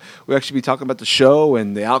there. We'll actually be talking about the show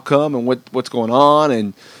and the outcome and what's going on,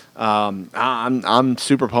 and I'm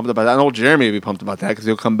super pumped about that. I know Jeremy will be pumped about that because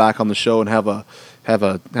he'll come back on the show and have an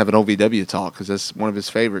OVW talk because that's one of his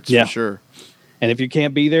favorites for sure. And if you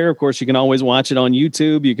can't be there, of course, you can always watch it on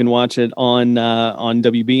YouTube. You can watch it on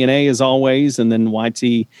WBNA as always, and then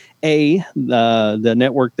YTA, the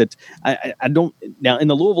network that I don't now in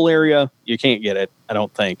the Louisville area. You can't get it, I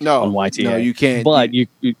don't think. No, on YTA. No, you can't. But you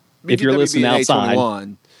if you're listening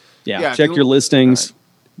outside, check your listings,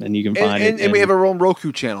 and you can find it. And we have our own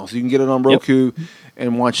Roku channel, so you can get it on Roku. Yep.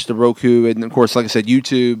 And watch the Roku, and of course, like I said,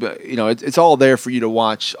 YouTube. It's all there for you to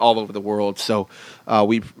watch all over the world. So, I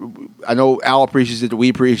know Al appreciates it. We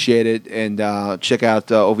appreciate it, and check out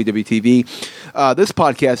OVW TV. This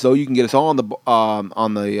podcast, though, you can get us all on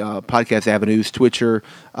the podcast avenues: Twitcher,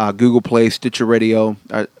 Google Play, Stitcher Radio.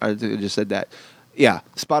 I just said that. Yeah,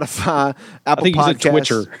 Spotify, Apple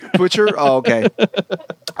Podcasts. Twitcher? Oh, okay.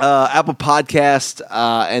 Apple Podcast,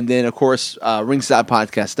 and then, of course,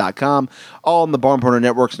 ringsidepodcast.com. All on the Barn Burner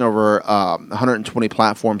Networks and over 120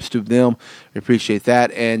 platforms to them. We appreciate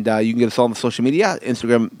that. And you can get us all on the social media,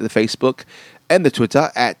 Instagram, the Facebook, and the Twitter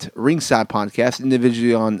at Ringside Podcast.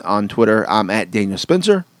 Individually on Twitter, I'm at Daniel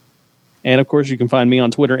Spencer. And, of course, you can find me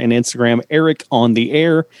on Twitter and Instagram, Eric on the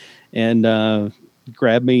Air. And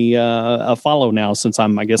grab me a follow now since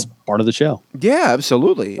I'm, I guess, part of the show. Yeah,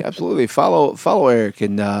 absolutely. Follow Eric.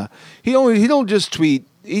 And he don't just tweet.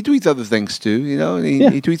 He tweets other things, too. You know, and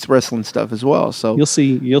he tweets wrestling stuff as well. So you'll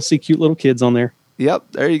see cute little kids on there.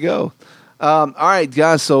 Yep, there you go. All right,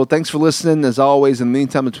 guys. So thanks for listening. As always, in the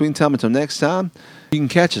meantime, between time, until next time, you can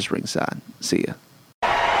catch us ringside. See ya.